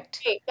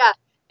perfect. Okay, yeah.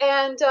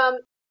 And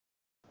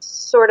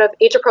sort of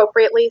age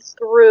appropriately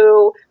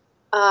through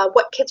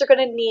what kids are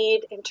going to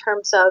need in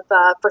terms of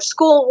for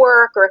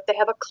schoolwork, or if they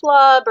have a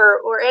club,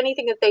 or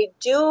anything that they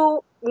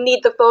do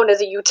need the phone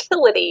as a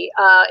utility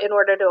in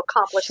order to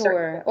accomplish.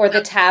 Sure. Or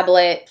the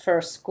tablet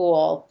for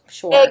school.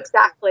 Sure.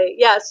 Exactly.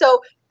 Yeah.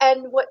 So,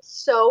 and what's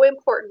so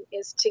important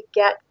is to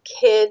get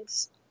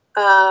kids,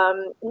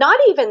 not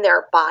even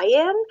their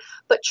buy-in,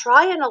 but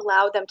try and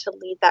allow them to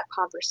lead that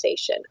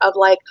conversation of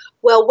like,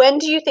 well, when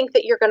do you think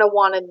that you're going to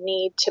want to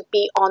need to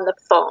be on the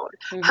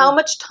phone? How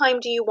much time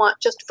do you want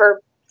just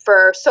for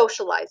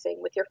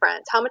socializing with your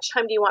friends? How much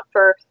time do you want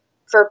for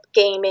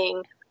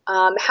gaming?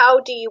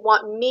 How do you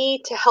want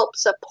me to help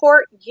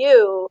support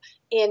you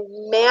in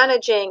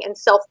managing and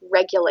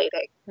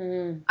self-regulating?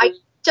 I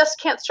just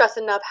can't stress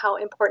enough how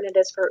important it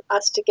is for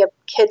us to give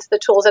kids the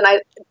tools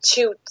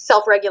to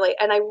self-regulate.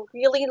 And I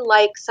really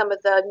like some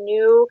of the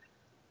new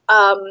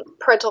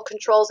parental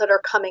controls that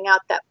are coming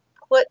out that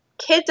put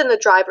kids in the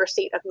driver's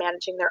seat of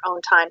managing their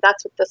own time.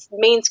 That's what the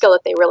main skill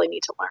that they really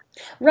need to learn.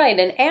 Right,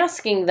 and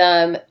asking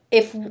them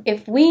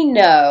if we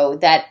know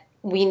that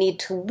we need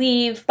to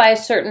leave by a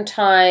certain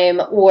time,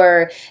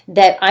 or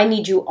that I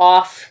need you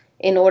off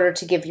in order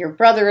to give your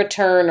brother a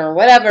turn or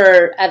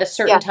whatever at a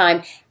certain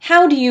time,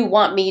 how do you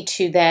want me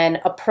to then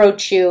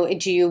approach you?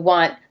 Do you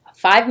want a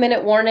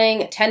 5-minute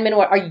warning, a 10-minute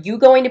warning? Are you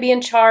going to be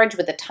in charge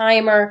with a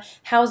timer?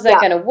 How's that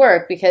going to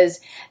work? Because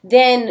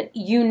then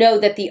you know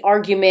that the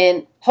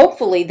argument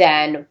hopefully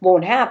then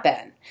won't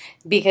happen,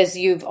 because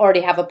you've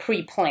already have a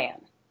pre-plan.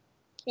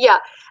 Yeah.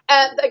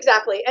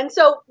 Exactly. And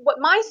so what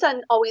my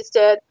son always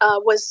did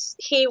was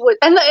he would,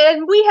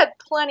 and we had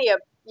plenty of,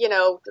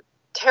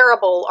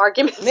 terrible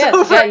arguments.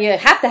 Yeah, you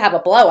have to have a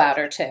blowout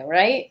or two,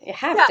 right? You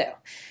have to.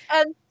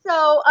 And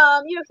so,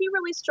 he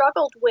really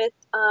struggled with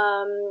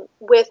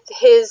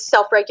his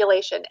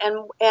self-regulation,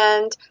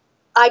 and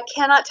I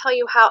cannot tell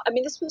you how. I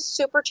mean, this was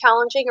super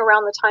challenging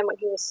around the time when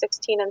he was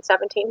 16 and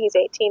 17. He's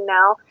 18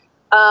 now,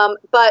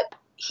 but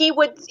he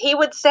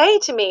would say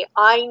to me,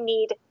 I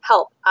need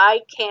help.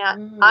 I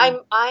can't,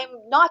 I'm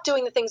not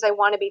doing the things I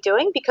want to be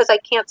doing because I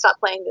can't stop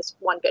playing this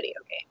one video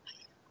game.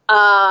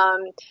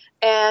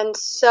 And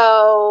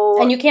so.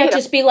 And you can't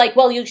just be like,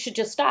 well, you should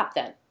just stop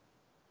then.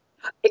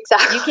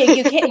 Exactly.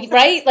 You can't,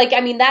 right? Like, I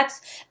mean,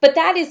 but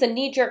that is a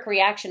knee-jerk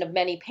reaction of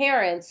many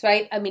parents,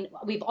 right? I mean,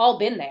 we've all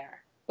been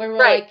there where we're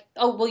like,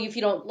 oh, well, if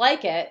you don't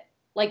like it,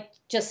 like,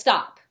 just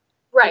stop.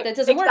 Right. That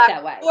doesn't work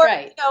that way. Or,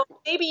 right.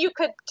 Maybe you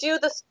could do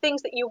the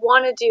things that you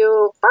want to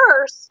do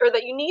first, or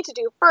that you need to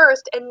do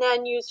first, and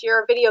then use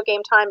your video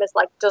game time as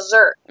like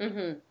dessert.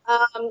 It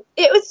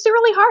was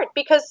really hard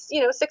because,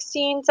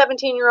 16,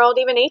 17-year-old,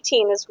 even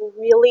 18 is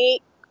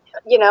really,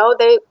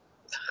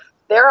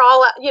 they're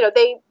all,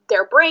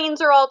 their brains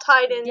are all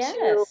tied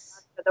into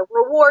the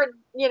reward,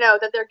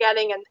 that they're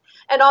getting.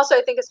 And also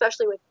I think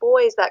especially with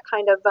boys, that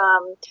kind of,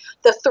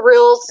 the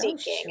thrill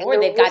seeking. Oh, sure.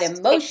 They've got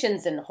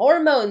emotions and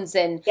hormones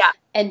and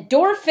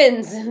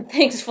endorphins and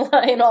things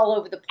flying all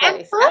over the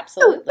place. And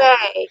absolutely.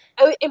 Way,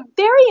 and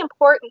very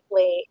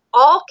importantly,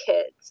 all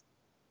kids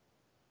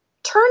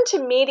turn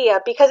to media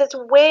because it's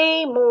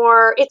way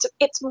more,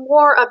 it's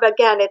more of,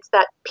 again, it's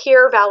that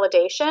peer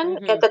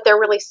validation that they're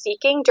really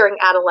seeking during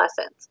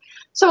adolescence.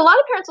 So a lot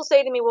of parents will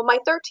say to me, well, my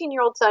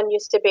 13-year-old son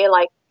used to be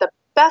like the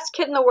best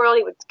kid in the world.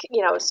 He would,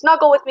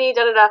 snuggle with me,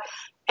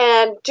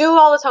 and do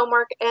all his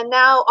homework. And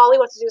now all he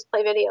wants to do is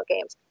play video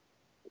games.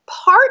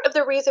 Part of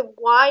the reason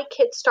why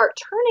kids start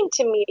turning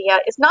to media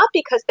is not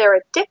because they're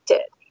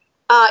addicted,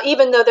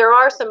 even though there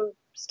are some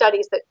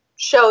studies that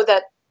show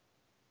that,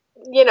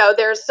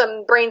 there's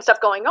some brain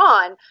stuff going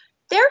on.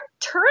 They're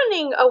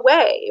turning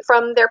away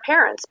from their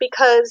parents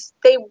because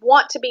they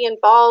want to be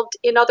involved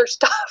in other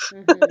stuff.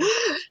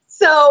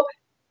 So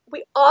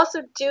we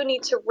also do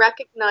need to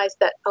recognize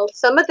that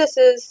some of this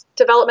is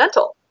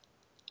developmental,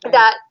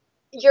 that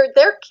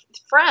their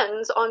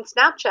friends on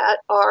Snapchat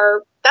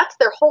that's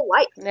their whole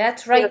life.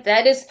 That's right.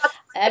 That is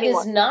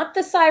not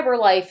the cyber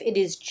life. It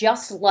is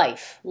just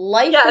life.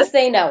 Life as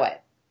they know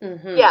it.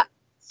 Yeah.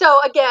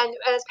 So again,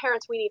 as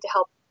parents, we need to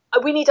help.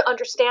 We need to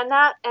understand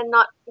that and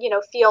not,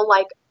 feel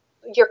like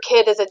your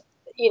kid is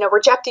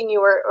rejecting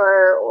you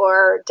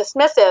or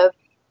dismissive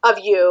of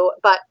you,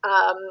 but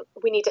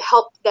we need to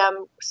help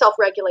them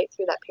self-regulate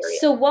through that period.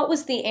 So what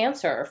was the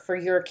answer for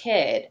your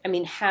kid? I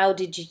mean,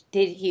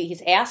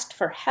 he's asked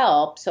for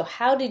help, so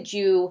how did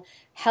you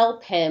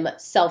help him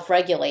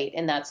self-regulate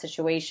in that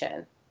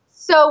situation?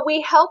 So we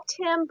helped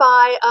him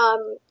by,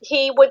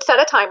 he would set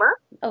a timer.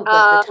 Oh, good.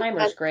 The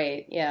timer's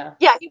great. Yeah.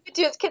 Yeah, he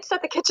would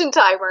set the kitchen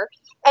timer.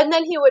 And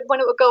then when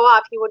it would go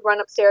off, he would run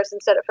upstairs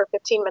and set it for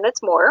 15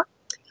 minutes more.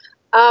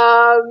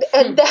 And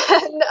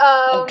then,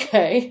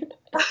 okay.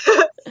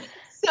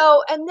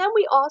 And then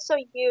we also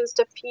used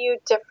a few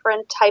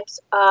different types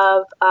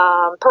of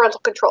parental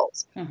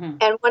controls.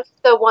 And one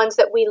of the ones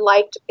that we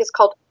liked is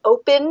called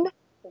Open,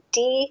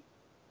 D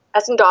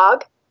as in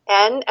dog,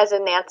 N as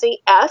in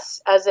Nancy,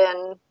 S as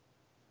in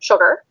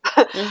sugar.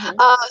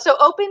 So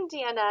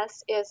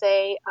OpenDNS is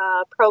a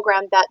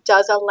program that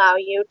does allow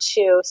you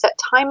to set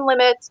time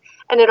limits,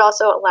 and it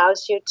also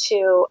allows you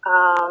to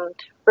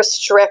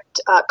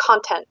restrict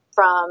content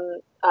from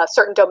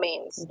certain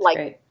domains,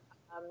 like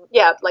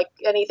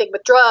anything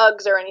with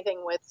drugs or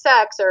anything with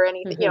sex or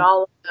anything,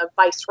 all of the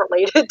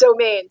vice-related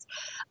domains.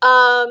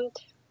 So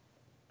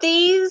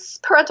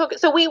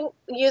we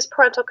use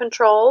parental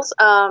controls.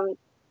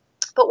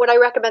 But what I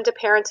recommend to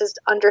parents is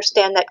to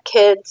understand that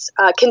kids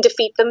can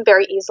defeat them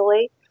very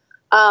easily.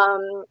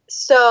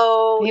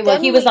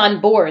 He was on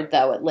board,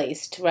 though, at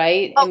least,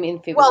 right? Oh, I mean,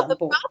 if he was on board.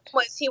 The problem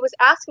was he was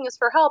asking us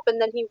for help,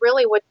 and then he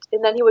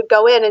would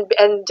go in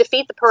and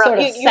defeat the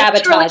parental. Sort of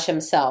sabotage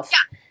himself.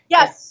 Yeah.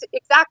 Yes,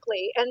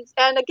 exactly.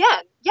 And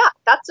again,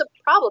 that's a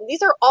problem.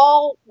 These are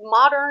all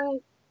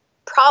modern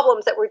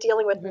problems that we're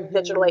dealing with in the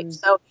digital age.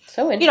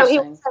 So interesting. He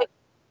was like,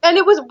 and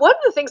it was one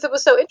of the things that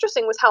was so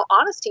interesting was how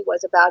honest he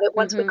was about it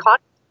once we caught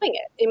him doing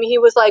it. I mean, he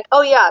was like,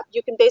 oh, yeah,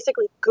 you can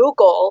basically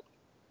Google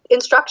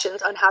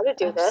instructions on how to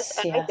do this.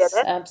 And I did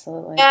it.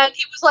 Absolutely. And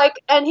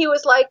he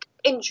was like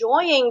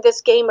enjoying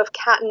this game of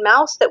cat and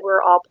mouse that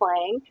we're all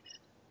playing.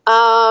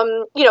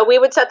 We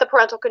would set the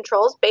parental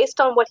controls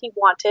based on what he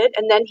wanted,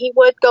 and then he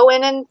would go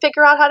in and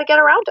figure out how to get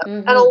around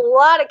them. And a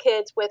lot of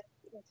kids with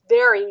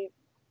very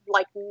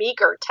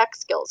meager tech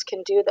skills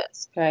can do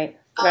this. Right.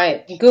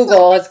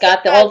 Google has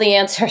got all the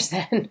answers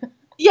then.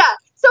 Yeah.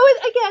 So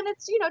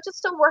it's just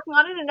still working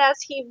on it. And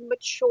as he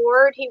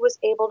matured, he was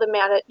able to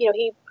manage,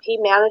 he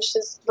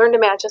learned to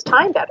manage his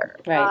time better.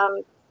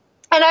 Right.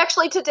 And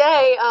actually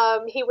today,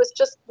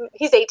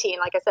 he's 18,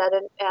 like I said,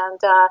 and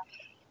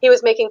he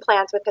was making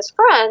plans with his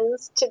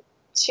friends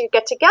to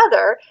get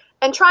together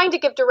and trying to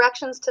give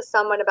directions to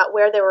someone about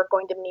where they were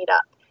going to meet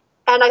up.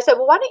 And I said,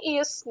 well, why don't you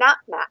use Snap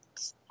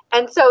Maps?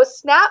 And so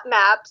Snap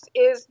Maps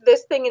is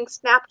this thing in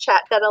Snapchat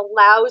that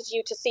allows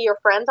you to see your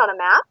friends on a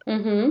map,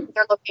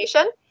 their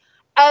location.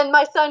 And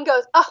my son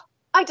goes, oh,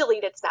 I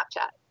deleted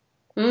Snapchat.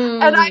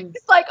 And I'm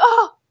just like,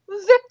 oh,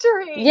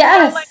 victory.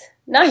 Yes.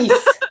 Nice.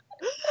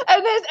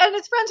 and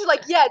his friends are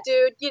like, yeah,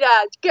 dude,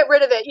 get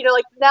rid of it.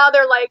 Now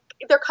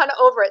they're kind of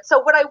over it. So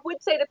what I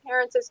would say to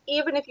parents is,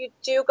 even if you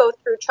do go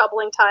through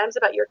troubling times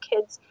about your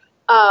kids'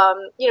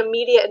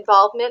 media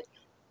involvement,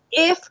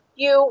 if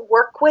you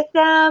work with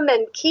them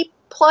and keep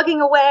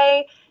plugging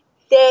away,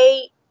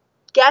 they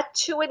get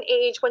to an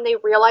age when they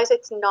realize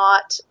it's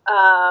not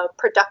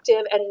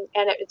productive and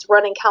it's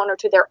running counter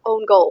to their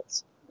own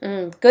goals.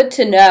 Good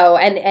to know,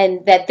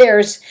 and that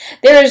there's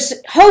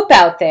hope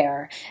out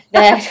there,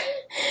 that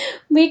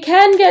we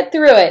can get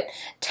through it.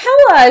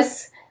 Tell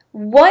us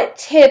what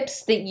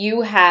tips that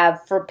you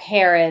have for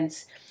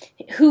parents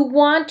who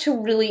want to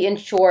really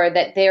ensure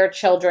that their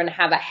children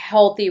have a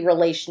healthy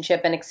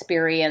relationship and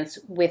experience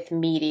with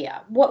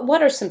media.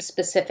 What are some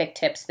specific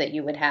tips that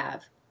you would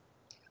have?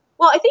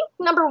 Well, I think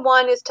number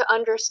one is to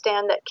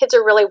understand that kids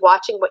are really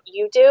watching what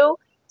you do.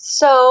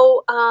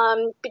 So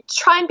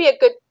try and be a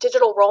good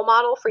digital role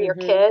model for your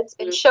kids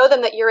and show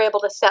them that you're able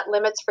to set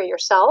limits for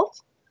yourself.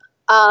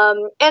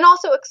 And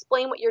also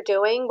explain what you're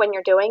doing when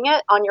you're doing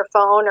it on your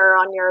phone or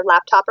on your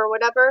laptop or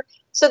whatever.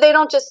 So they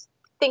don't just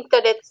think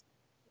that it's,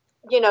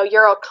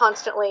 you're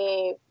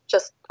constantly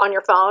just on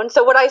your phone.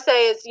 So what I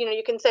say is,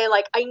 you can say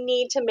like, I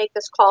need to make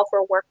this call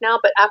for work now,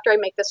 but after I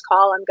make this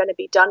call, I'm going to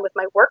be done with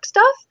my work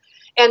stuff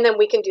and then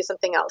we can do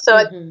something else. So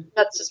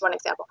that's just one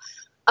example.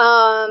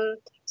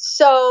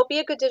 So be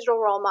a good digital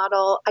role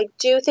model. I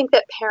do think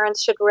that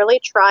parents should really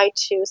try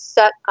to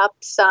set up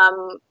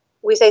some,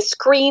 we say,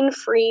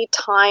 screen-free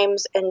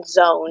times and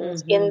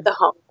zones in the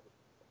home.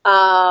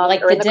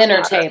 Like the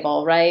dinner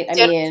table, right?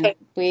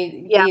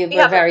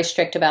 We're very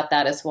strict about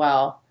that as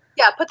well.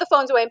 Yeah, put the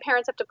phones away, and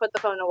parents have to put the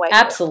phone away.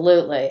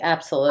 Absolutely.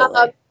 So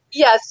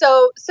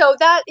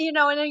that,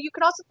 and then you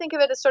can also think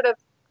of it as sort of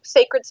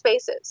sacred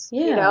spaces.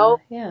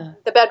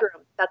 The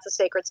bedroom, that's a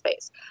sacred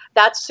space.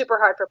 That's super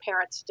hard for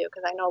parents to do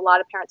because I know a lot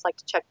of parents like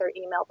to check their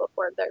email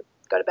before they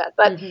go to bed.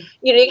 But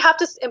you have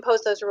to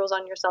impose those rules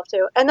on yourself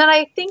too. And then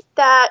I think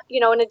that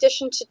in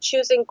addition to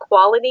choosing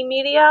quality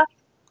media,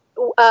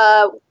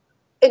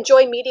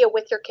 enjoy media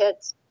with your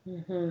kids.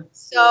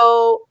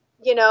 So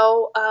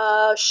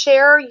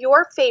share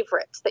your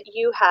favorites that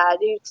you had.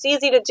 It's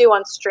easy to do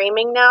on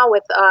streaming now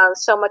with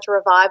so much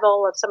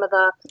revival of some of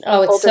the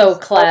it's so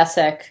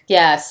classic.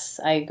 Yes,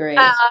 I agree.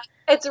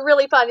 It's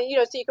really fun. So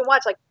you can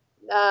watch like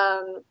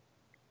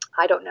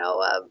I don't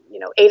know,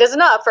 8 is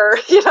enough or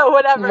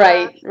whatever.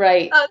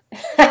 Right.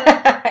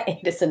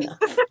 8 is enough.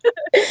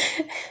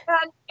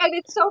 and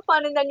it's so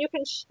fun, and then you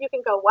can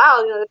go,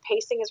 wow, the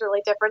pacing is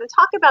really different, and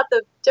talk about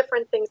the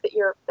different things that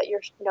you're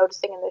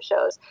noticing in the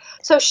shows.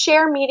 So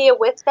share media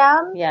with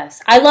them.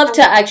 Yes, I love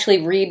to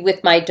actually read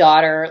with my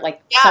daughter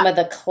some of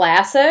the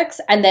classics,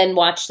 and then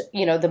watch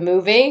the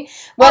movie.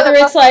 Whether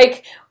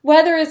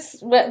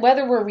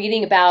we're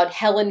reading about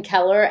Helen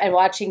Keller and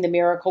watching The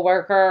Miracle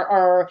Worker,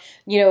 or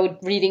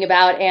reading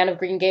about Anne of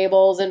Green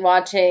Gables and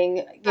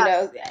watching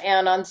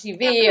Anne on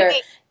TV or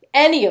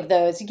any of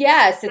those.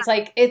 Yes, it's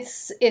like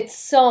it's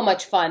so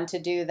much fun to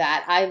do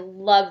that. I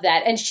love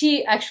that. And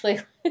she actually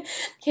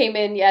came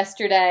in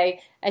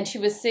yesterday and she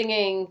was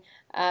singing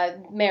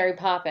Mary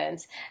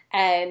Poppins,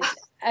 and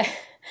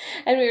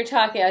and we were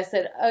talking. I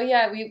said, "Oh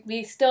yeah,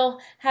 we still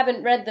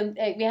haven't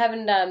we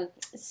haven't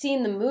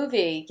seen the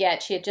movie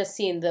yet." She had just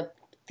seen the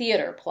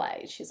theater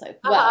play. She's like,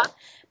 "Well,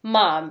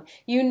 Mom,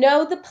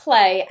 the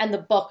play and the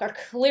book are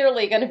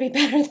clearly going to be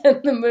better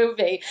than the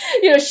movie."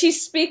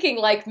 She's speaking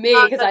like me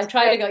because I'm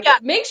trying to go,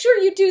 make sure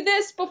you do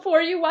this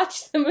before you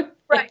watch the movie.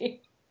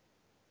 Right.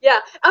 Yeah.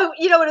 And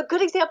a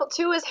good example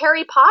too is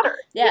Harry Potter.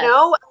 Yes.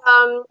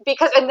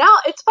 And now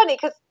it's funny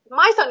because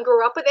my son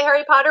grew up with the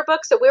Harry Potter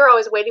books, so we were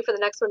always waiting for the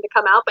next one to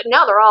come out, but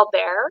now they're all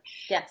there.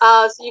 Yes.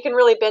 So you can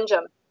really binge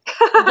them.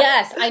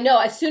 Yes, I know.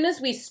 As soon as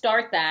we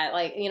start that,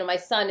 my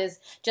son is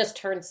just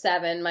turned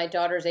 7, my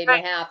daughter's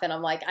 8.5, and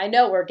I'm like, I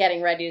know we're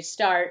getting ready to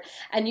start.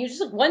 And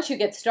once you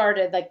get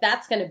started,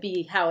 that's going to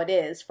be how it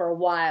is for a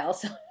while.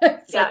 So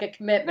it's like a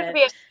commitment. It's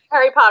going to be a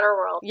Harry Potter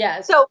world.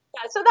 Yes. So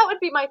that would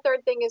be my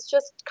third thing, is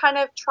just kind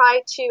of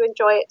try to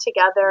enjoy it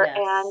together.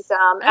 Yes.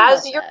 And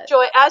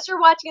as you're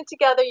watching it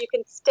together, you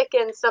can stick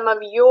in some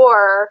of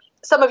your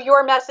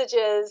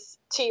messages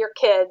to your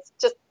kids.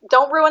 Just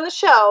don't ruin the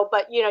show,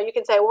 but you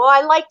can say, well,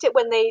 I liked it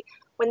when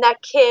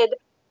that kid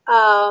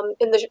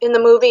in the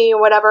movie or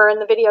whatever, in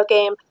the video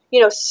game,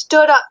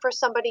 stood up for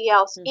somebody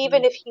else,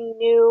 even if he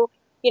knew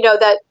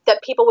that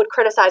people would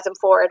criticize him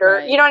for it,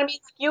 or you know what I mean.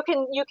 You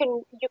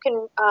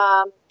can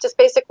just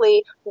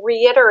basically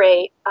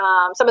reiterate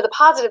some of the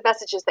positive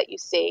messages that you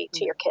see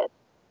to your kid.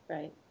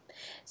 Right.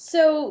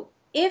 So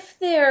if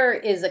there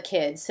is a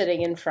kid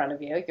sitting in front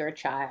of you, your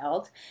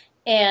child,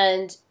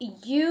 and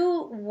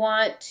you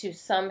want to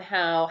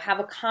somehow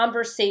have a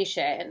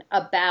conversation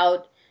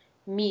about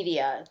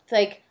media,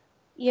 they've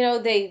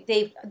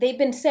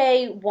been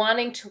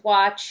wanting to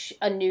watch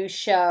a new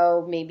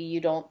show. Maybe you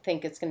don't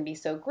think it's going to be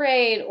so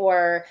great,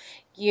 or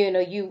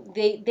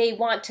they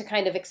want to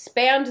kind of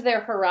expand their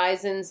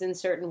horizons in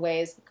certain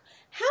ways.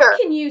 How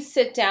can you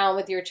sit down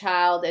with your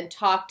child and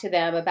talk to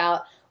them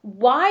about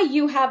why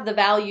you have the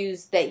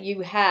values that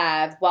you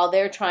have while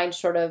they're trying to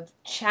sort of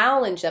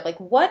challenge them?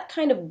 What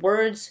kind of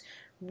words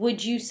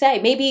would you say?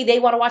 Maybe they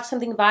want to watch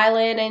something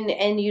violent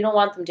and you don't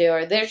want them to,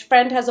 or their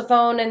friend has a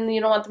phone and you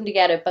don't want them to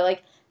get it.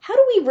 But how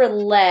do we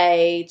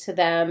relay to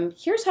them,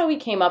 here's how we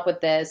came up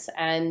with this,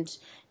 and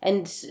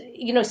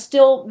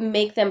still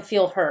make them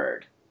feel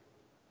heard?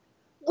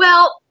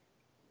 Well,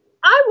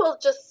 I will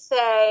just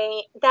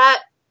say that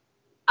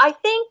I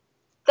think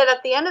that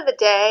at the end of the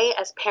day,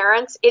 as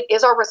parents, it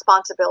is our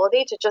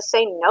responsibility to just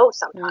say no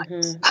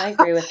sometimes. I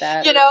agree with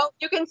that.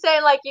 You can say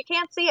you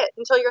can't see it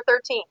until you're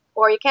 13,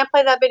 or you can't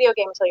play that video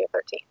game until you're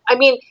 13. I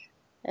mean,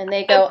 and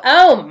they go,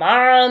 oh,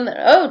 Mom,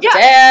 oh,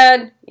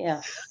 Dad.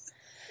 Yeah.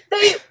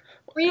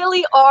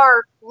 really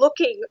are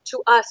looking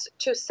to us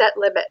to set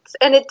limits.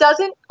 And it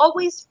doesn't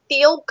always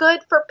feel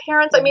good for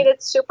parents. I mean,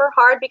 it's super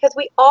hard because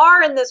we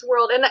are in this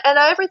world. And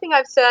everything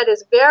I've said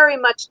is very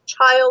much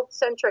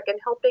child-centric and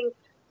helping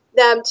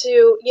them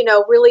to,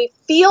 really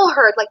feel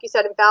heard, like you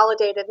said, and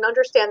validated and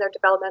understand their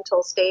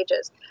developmental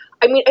stages.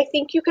 I mean, I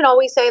think you can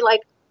always say,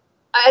 like,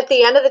 at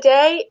the end of the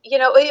day,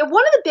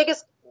 one of the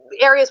biggest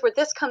areas where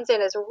this comes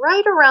in is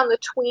right around the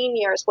tween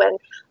years when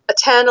a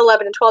 10,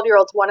 11, and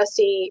 12-year-olds want to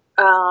see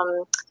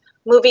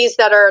movies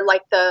that are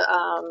like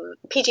the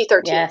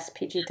PG-13. Yes,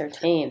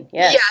 PG-13.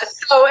 Yes. Yeah.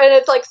 So, and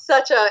it's like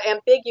such a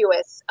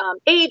ambiguous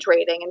age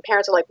rating, and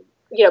parents are like,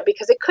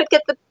 because it could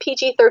get the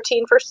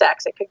PG-13 for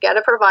sex, it could get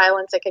it for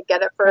violence, it could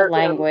get it for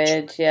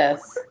language.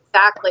 Yes.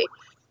 Exactly.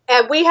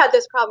 And we had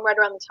this problem right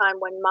around the time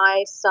when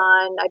my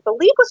son, I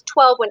believe, was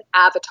 12 when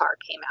Avatar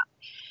came out.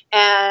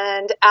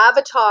 And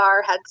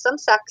Avatar had some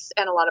sex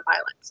and a lot of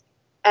violence.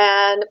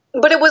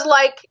 But it was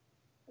like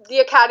the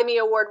Academy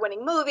Award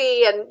winning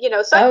movie. And,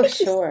 so I think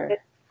sure.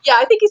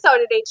 I think he saw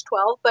it at age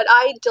 12, but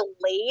I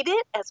delayed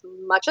it as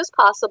much as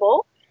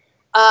possible.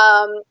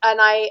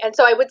 And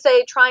so I would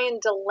say try and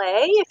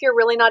delay if you're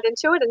really not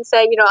into it and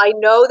say, I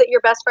know that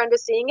your best friend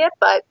is seeing it,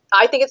 but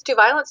I think it's too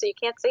violent, so you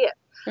can't see it.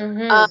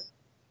 Mm-hmm.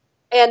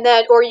 And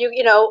then, or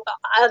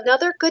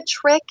another good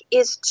trick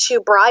is to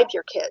bribe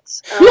your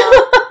kids.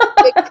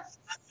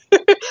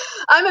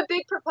 I'm a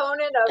big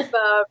proponent of,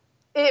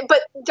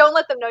 but don't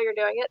let them know you're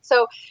doing it.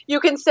 So you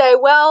can say,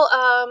 well,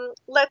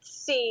 let's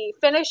see,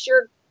 finish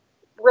your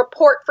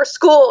report for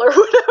school or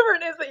whatever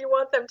it is that you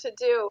want them to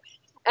do.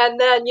 And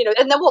then,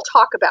 and then we'll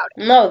talk about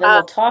it. No, then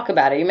we'll talk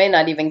about it. You may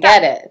not even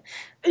get it.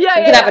 Yeah,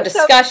 you can have a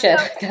discussion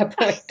at that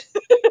point.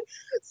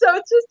 So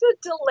it's just a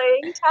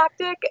delaying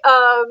tactic.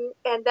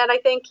 And then I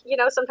think,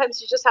 sometimes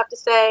you just have to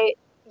say,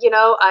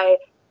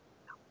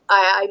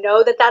 I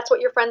know that that's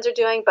what your friends are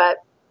doing, but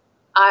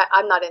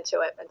I'm not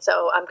into it. And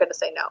so I'm going to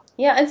say no.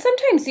 Yeah. And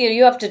sometimes,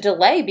 you have to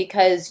delay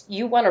because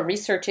you want to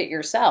research it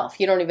yourself.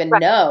 You don't even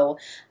know.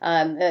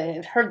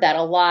 I've heard that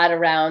a lot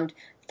around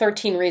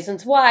 13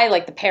 Reasons Why,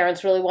 like the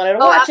parents really wanted to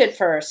watch it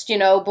first,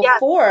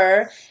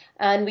 before. Yes.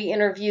 And we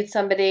interviewed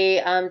somebody,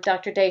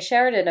 Dr. Day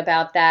Sheridan,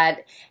 about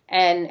that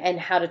and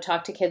how to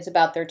talk to kids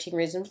about 13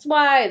 Reasons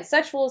Why and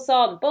sexual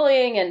assault and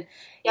bullying. And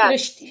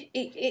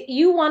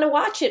you want to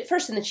watch it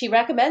first. And then she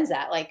recommends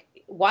that, like,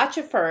 watch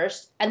it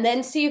first and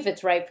then see if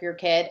it's right for your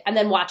kid and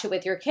then watch it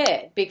with your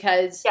kid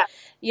because,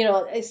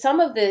 some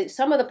of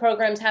the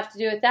programs have to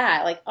do with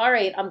that. Like, all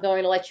right, I'm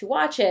going to let you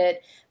watch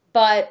it,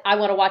 but I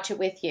want to watch it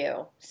with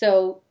you.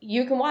 So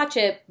you can watch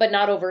it, but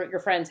not over at your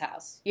friend's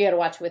house. You got to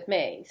watch it with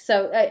me.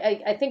 So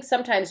I think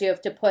sometimes you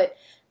have to put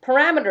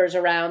parameters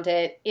around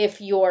it if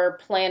you're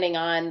planning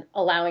on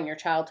allowing your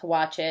child to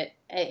watch it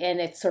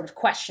and it's sort of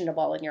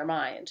questionable in your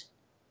mind.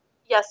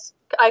 Yes,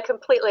 I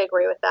completely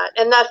agree with that.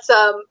 And that's,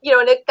 and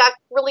that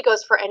really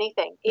goes for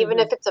anything, even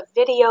if it's a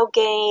video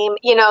game,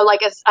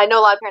 as I know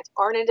a lot of parents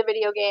aren't into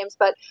video games,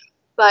 but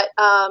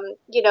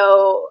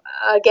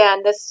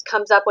again, this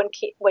comes up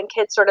when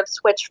kids sort of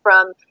switch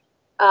from,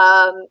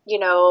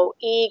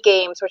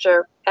 e-games, which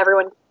are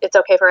it's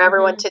okay for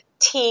everyone, to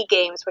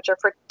T-games, which are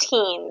for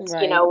teens,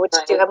 which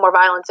do have more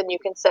violence. And you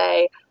can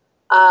say,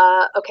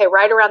 okay,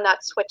 right around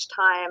that switch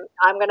time,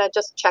 I'm going to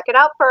just check it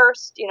out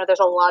first. There's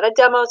a lot of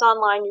demos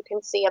online you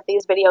can see of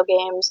these video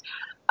games.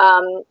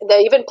 They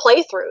even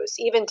playthroughs,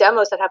 even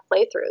demos that have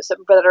playthroughs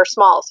that are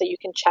small. So you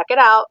can check it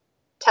out,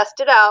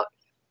 test it out,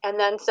 and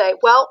then say,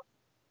 well,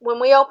 when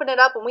we open it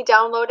up, when we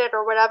download it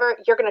or whatever,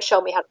 you're going to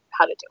show me how to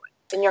do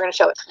it. And you're going to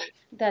show it to me.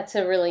 That's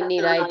a really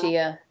neat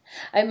idea.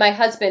 My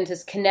husband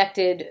has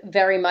connected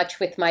very much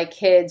with my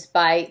kids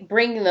by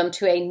bringing them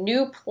to a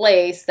new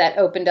place that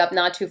opened up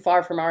not too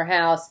far from our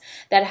house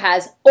that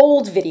has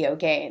old video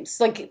games,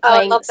 like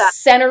playing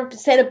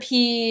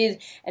Centipede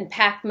and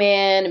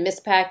Pac-Man and Miss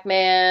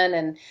Pac-Man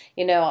and,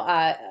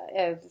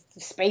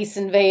 Space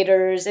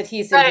Invaders, and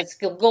he's in his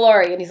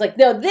glory, and he's like,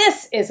 no,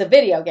 this is a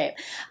video game.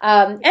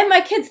 And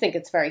my kids think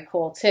it's very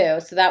cool too,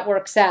 so that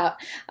works out.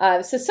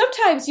 So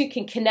sometimes you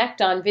can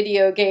connect on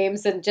video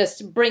games and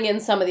just bring in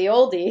some of the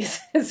oldies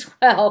as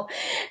well.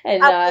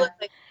 And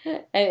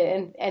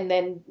and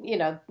then,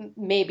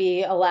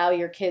 maybe allow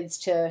your kids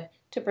to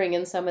bring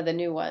in some of the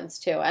new ones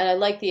too. And I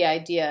like the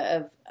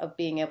idea of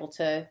being able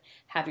to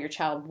have your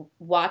child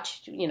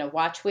watch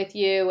with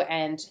you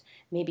and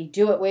maybe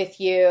do it with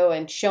you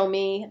and show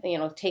me,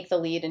 take the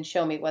lead and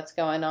show me what's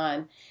going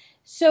on.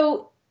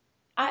 So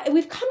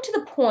we've come to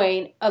the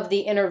point of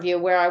the interview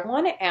where I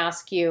want to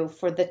ask you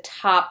for the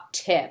top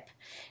tip.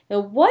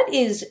 Now, what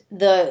is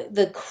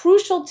the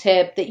crucial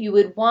tip that you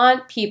would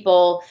want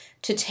people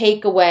to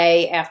take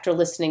away after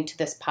listening to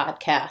this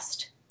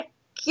podcast?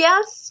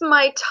 Yes,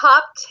 my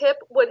top tip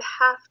would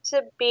have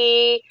to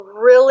be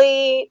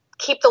really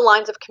keep the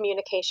lines of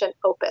communication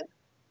open.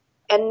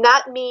 And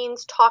that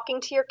means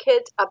talking to your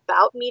kids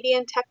about media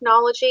and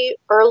technology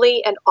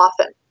early and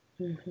often.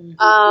 Mm-hmm.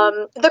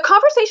 The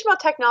conversation about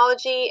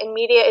technology and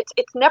media,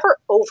 it's never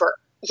over.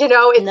 It's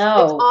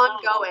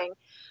ongoing.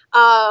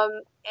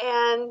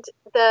 And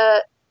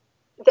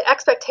the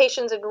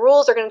expectations and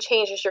rules are going to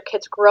change as your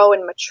kids grow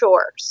and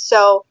mature.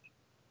 So,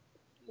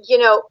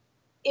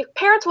 if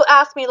parents will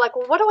ask me, like,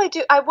 well, what do I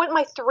do?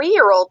 My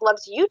 3-year-old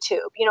loves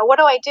YouTube. What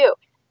do I do?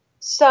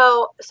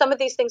 So some of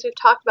these things we've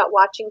talked about,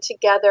 watching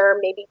together,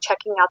 maybe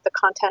checking out the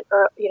content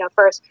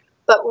first,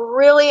 but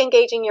really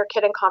engaging your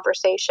kid in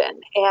conversation.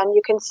 And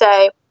you can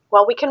say,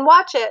 well, we can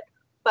watch it,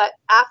 but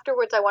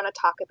afterwards I want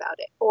to talk about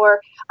it.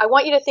 Or I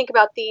want you to think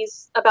about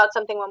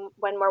something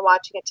when we're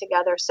watching it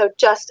together. So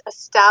just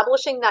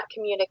establishing that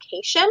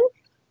communication.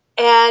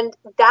 And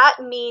that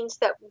means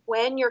that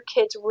when your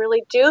kids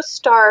really do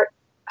start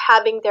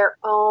having their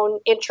own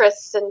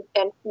interests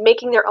and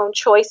making their own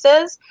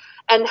choices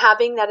and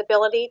having that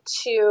ability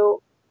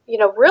to,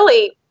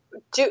 really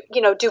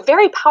do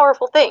very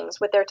powerful things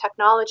with their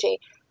technology,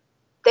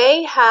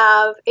 they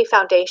have a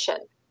foundation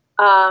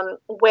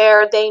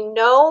where they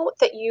know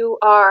that you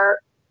are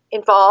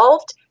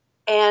involved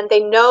and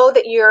they know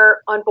that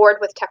you're on board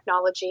with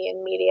technology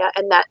and media,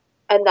 and that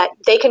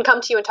they can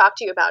come to you and talk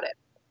to you about it.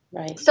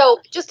 Right. So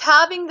just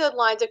having the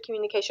lines of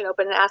communication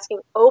open and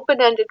asking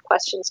open-ended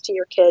questions to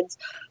your kids,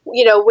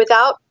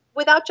 without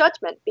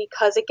judgment,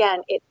 because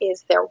again, it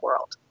is their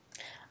world.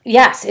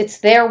 Yes, it's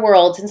their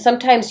world, and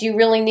sometimes you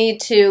really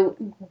need to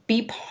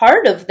be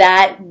part of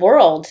that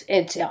world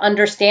and to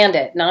understand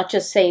it, not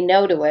just say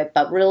no to it,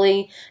 but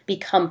really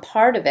become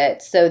part of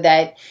it so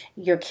that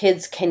your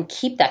kids can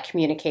keep that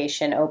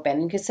communication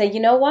open. You can say, you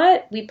know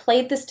what, we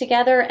played this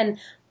together, and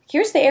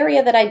here's the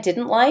area that I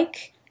didn't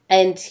like,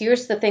 and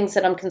here's the things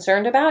that I'm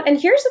concerned about, and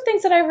here's the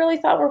things that I really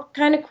thought were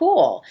kind of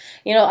cool.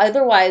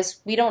 Otherwise,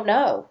 we don't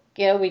know.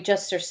 We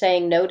just are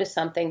saying no to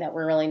something that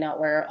we're really not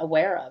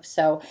aware of.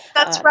 So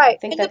that's right. I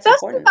think and that's the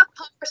best important. thing about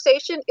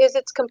conversation is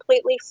it's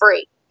completely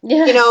free.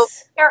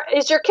 Yes.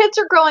 As your kids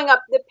are growing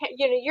up,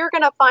 you're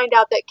going to find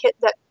out that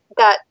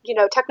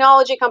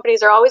technology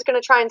companies are always going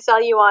to try and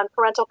sell you on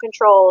parental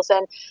controls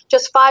and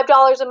just $5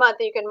 a month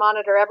that you can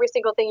monitor every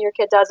single thing your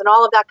kid does and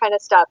all of that kind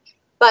of stuff.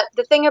 But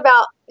the thing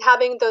about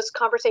having those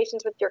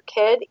conversations with your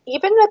kid,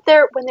 even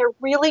when they're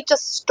really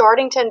just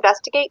starting to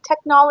investigate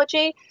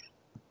technology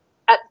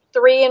at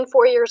 3 and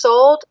 4 years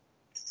old,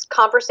 it's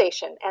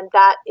conversation, and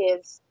that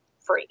is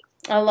free.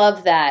 I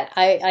love that.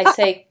 I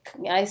say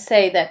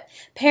that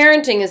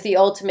parenting is the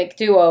ultimate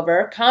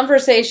do-over.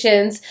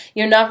 Conversations,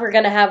 you're never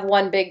going to have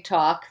one big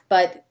talk,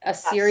 but a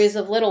series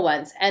of little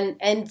ones. And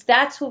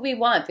that's what we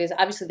want, because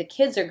obviously the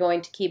kids are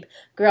going to keep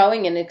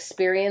growing and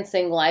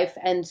experiencing life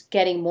and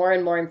getting more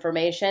and more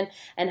information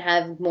and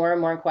have more and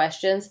more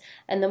questions.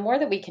 And the more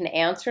that we can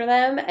answer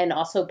them and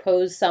also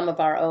pose some of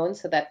our own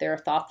so that they're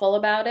thoughtful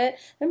about it,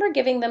 then we're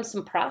giving them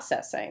some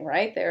processing,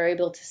 right? They're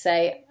able to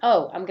say,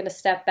 oh, I'm going to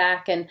step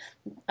back and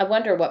I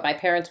wonder what my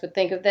parents would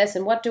think of this,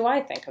 and what do I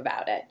think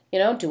about it?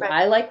 Do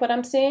I like what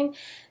I'm seeing?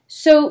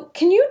 So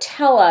can you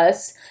tell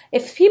us,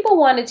 if people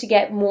wanted to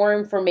get more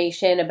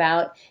information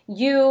about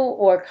you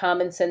or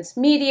Common Sense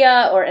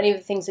Media or any of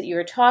the things that you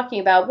were talking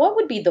about, what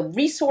would be the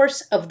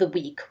resource of the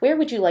week? Where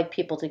would you like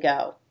people to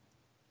go?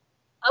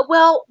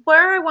 Well,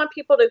 where I want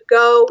people to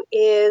go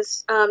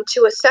is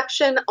to a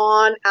section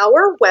on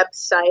our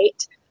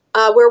website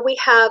where we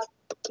have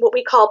what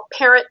we call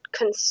parent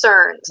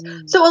concerns.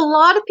 So a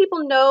lot of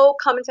people know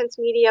Common Sense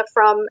Media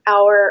from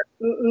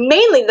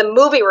mainly the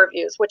movie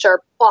reviews, which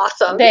are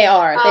awesome. They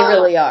are. They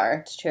really are.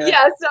 It's true.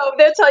 Yeah, so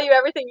they'll tell you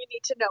everything you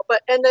need to know.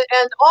 But and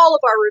all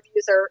of our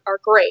reviews are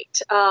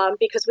great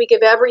because we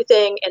give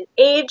everything an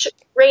age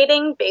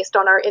rating based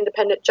on our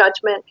independent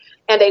judgment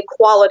and a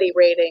quality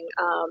rating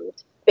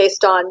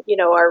based on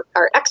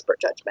our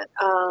expert judgment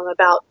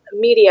about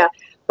media.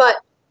 But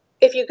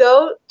if you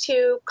go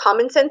to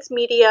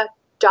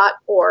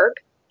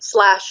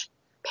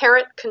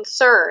commonsensemedia.org/parent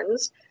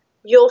concerns,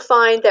 you'll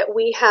find that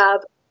we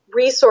have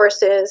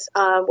resources.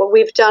 What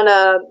we've done,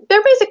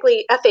 they're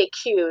basically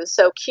FAQs,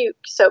 so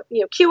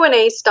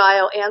Q&A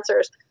style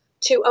answers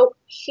to a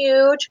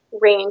huge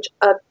range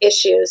of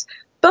issues,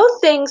 both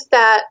things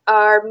that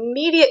are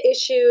media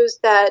issues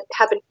that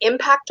have an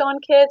impact on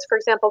kids, for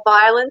example,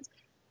 violence,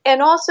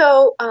 and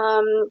also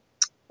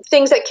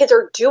things that kids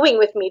are doing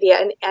with media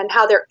and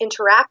how they're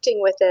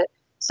interacting with it,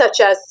 such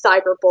as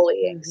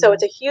cyberbullying. Mm-hmm. So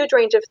it's a huge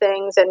range of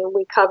things, and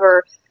we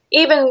cover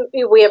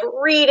we have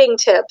reading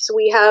tips,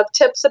 we have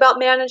tips about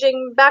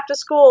managing back to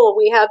school,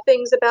 we have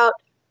things about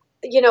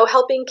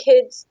helping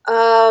kids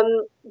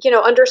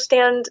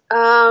understand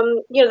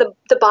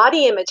the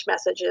body image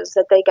messages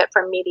that they get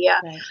from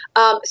media. Right.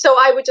 So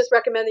I would just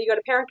recommend that you go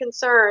to Parent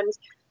Concerns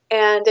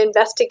and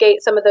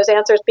investigate some of those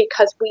answers,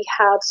 because we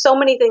have so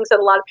many things that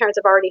a lot of parents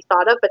have already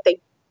thought of, but they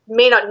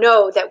may not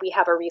know that we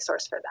have a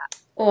resource for that.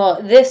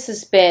 Well, this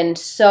has been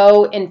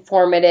so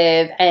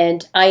informative,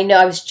 and I know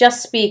I was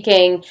just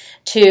speaking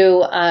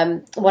to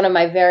one of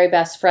my very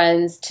best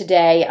friends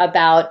today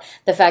about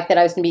the fact that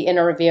I was going to be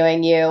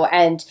interviewing you,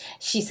 and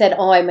she said,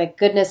 oh my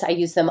goodness, I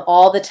use them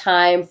all the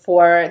time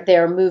for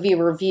their movie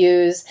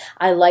reviews.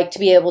 I like to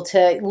be able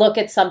to look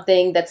at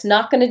something that's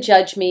not going to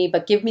judge me,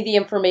 but give me the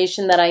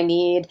information that I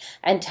need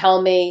and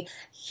tell me,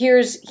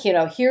 here's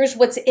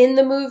what's in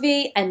the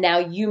movie, and now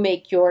you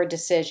make your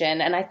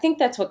decision. And I think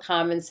that's what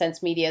Common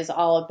Sense Media is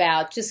all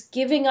about, just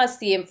giving us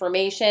the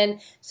information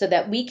so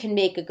that we can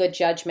make a good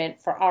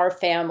judgment for our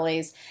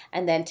families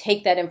and then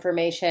take that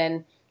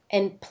information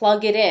and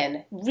plug it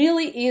in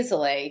really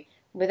easily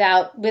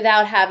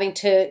without having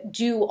to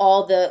do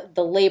all the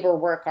labor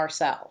work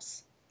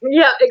ourselves.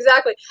 Yeah,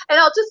 exactly. And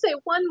I'll just say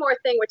one more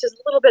thing, which is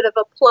a little bit of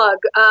a plug.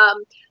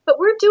 But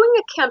we're doing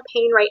a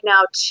campaign right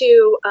now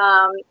to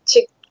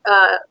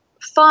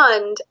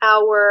fund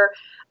our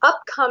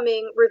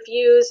upcoming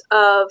reviews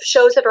of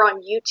shows that are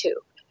on YouTube.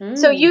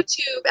 So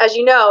YouTube, as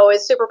you know,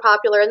 is super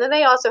popular. And then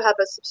they also have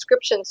a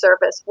subscription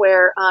service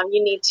where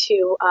you need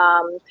to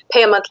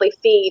pay a monthly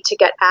fee to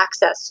get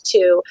access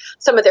to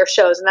some of their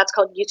shows. And that's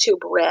called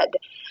YouTube Red.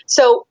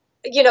 So,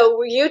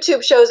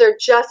 YouTube shows are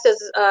just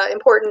as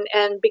important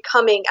and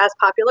becoming as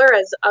popular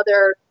as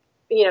other,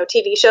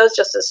 TV shows,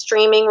 just as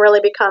streaming really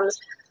becomes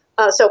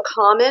so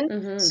common.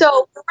 Mm-hmm.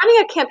 So we're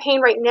running a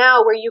campaign right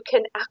now where you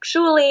can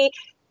actually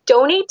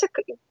donate to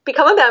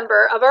become a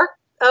member of our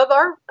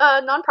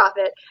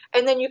nonprofit,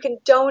 and then you can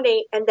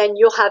donate, and then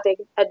you'll have an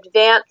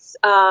advance,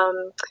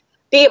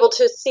 be able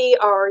to see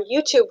our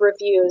YouTube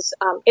reviews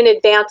in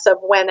advance of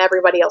when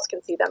everybody else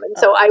can see them. And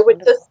so I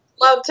would just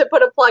love to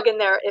put a plug in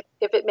there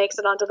if it makes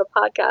it onto the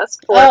podcast.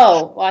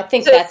 I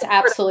think that's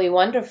absolutely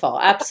wonderful.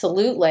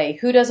 Absolutely.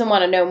 Who doesn't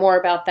want to know more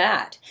about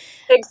that?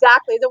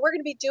 Exactly. So we're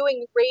going to be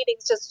doing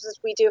ratings just as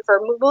we do for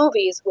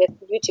movies with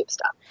YouTube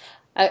stuff.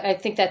 I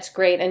think that's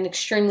great and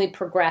extremely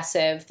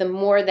progressive. The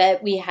more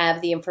that we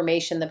have the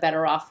information, the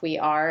better off we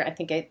are. I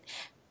think it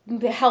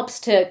helps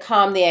to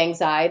calm the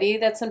anxiety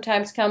that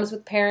sometimes comes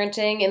with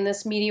parenting in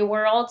this media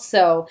world.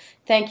 So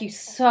thank you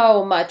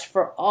so much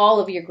for all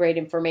of your great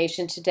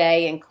information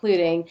today,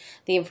 including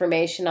the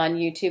information on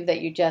YouTube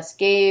that you just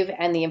gave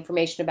and the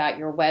information about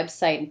your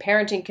website and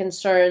parenting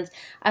concerns.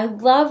 I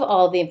love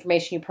all the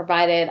information you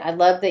provided. I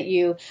love that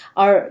you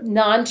are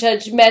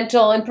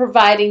non-judgmental in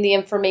providing the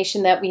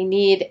information that we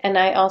need. And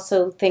I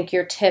also think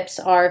your tips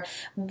are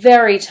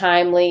very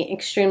timely,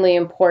 extremely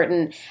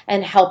important,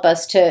 and help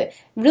us to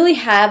really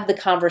have the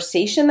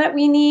conversation that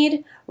we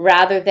need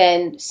rather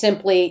than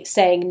simply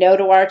saying no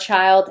to our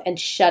child and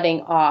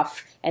shutting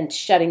off and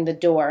shutting the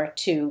door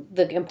to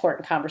the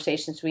important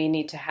conversations we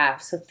need to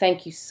have. So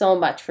thank you so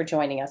much for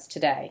joining us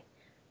today.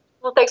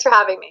 Well, thanks for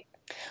having me.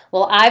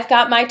 Well, I've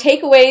got my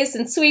takeaways,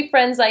 and sweet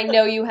friends, I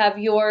know you have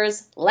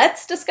yours.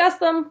 Let's discuss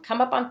them.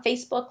 Come up on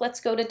Facebook.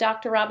 Let's go to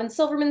Dr. Robin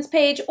Silverman's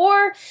page,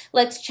 or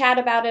let's chat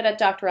about it at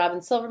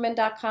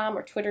drrobinsilverman.com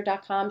or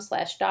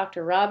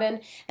twitter.com/Dr.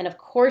 Robin. And of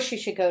course, you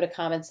should go to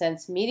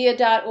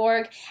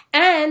commonsensemedia.org.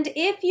 And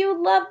if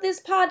you love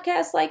this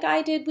podcast like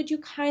I did, would you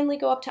kindly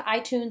go up to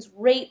iTunes,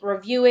 rate,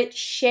 review it,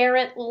 share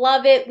it,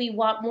 love it. We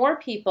want more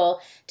people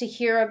to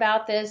hear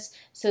about this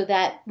so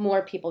that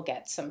more people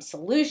get some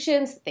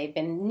solutions that they've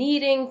been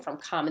needing from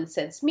Common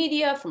Sense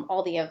Media, from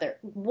all the other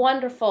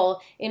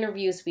wonderful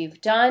interviews we've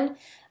done.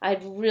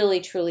 I'd really,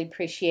 truly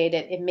appreciate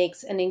it. It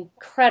makes an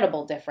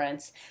incredible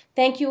difference.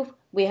 Thank you.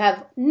 We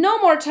have no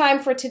more time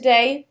for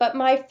today, but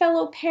my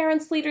fellow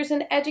parents, leaders,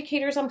 and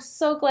educators, I'm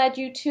so glad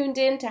you tuned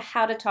in to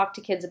How to Talk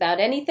to Kids About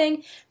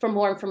Anything. For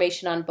more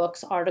information on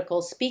books,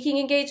 articles, speaking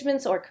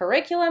engagements, or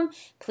curriculum,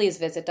 please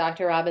visit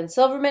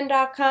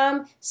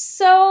drrobinsilverman.com.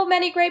 So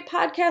many great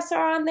podcasts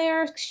are on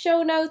there,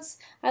 show notes.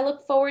 I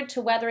look forward to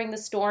weathering the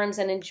storms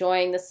and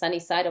enjoying the sunny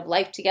side of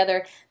life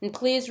together. And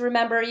please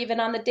remember, even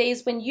on the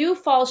days when you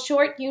fall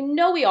short, you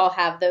know we all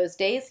have those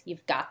days.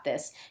 You've got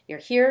this. You're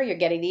here. You're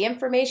getting the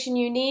information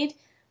you need.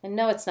 And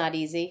no, it's not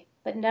easy,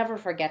 but never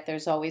forget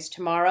there's always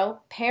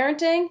tomorrow.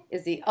 Parenting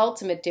is the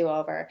ultimate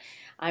do-over.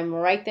 I'm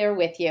right there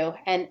with you.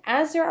 And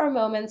as there are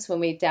moments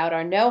when we doubt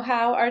our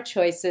know-how, our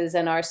choices,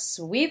 and our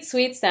sweet,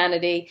 sweet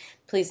sanity,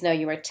 please know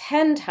you are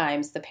 10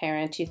 times the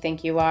parent you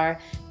think you are.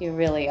 You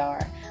really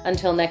are.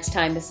 Until next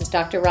time, this is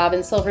Dr.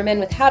 Robin Silverman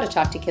with How to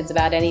Talk to Kids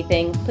About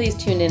Anything. Please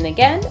tune in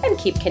again and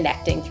keep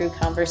connecting through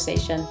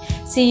conversation.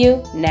 See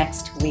you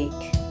next week.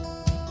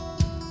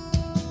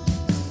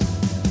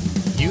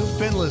 You've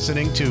been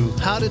listening to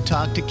How to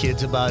Talk to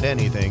Kids About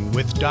Anything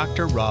with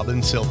Dr.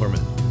 Robin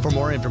Silverman. For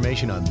more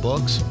information on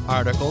books,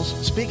 articles,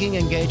 speaking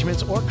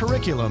engagements, or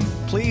curriculum,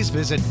 please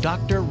visit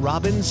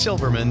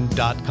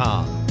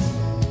drrobinsilverman.com.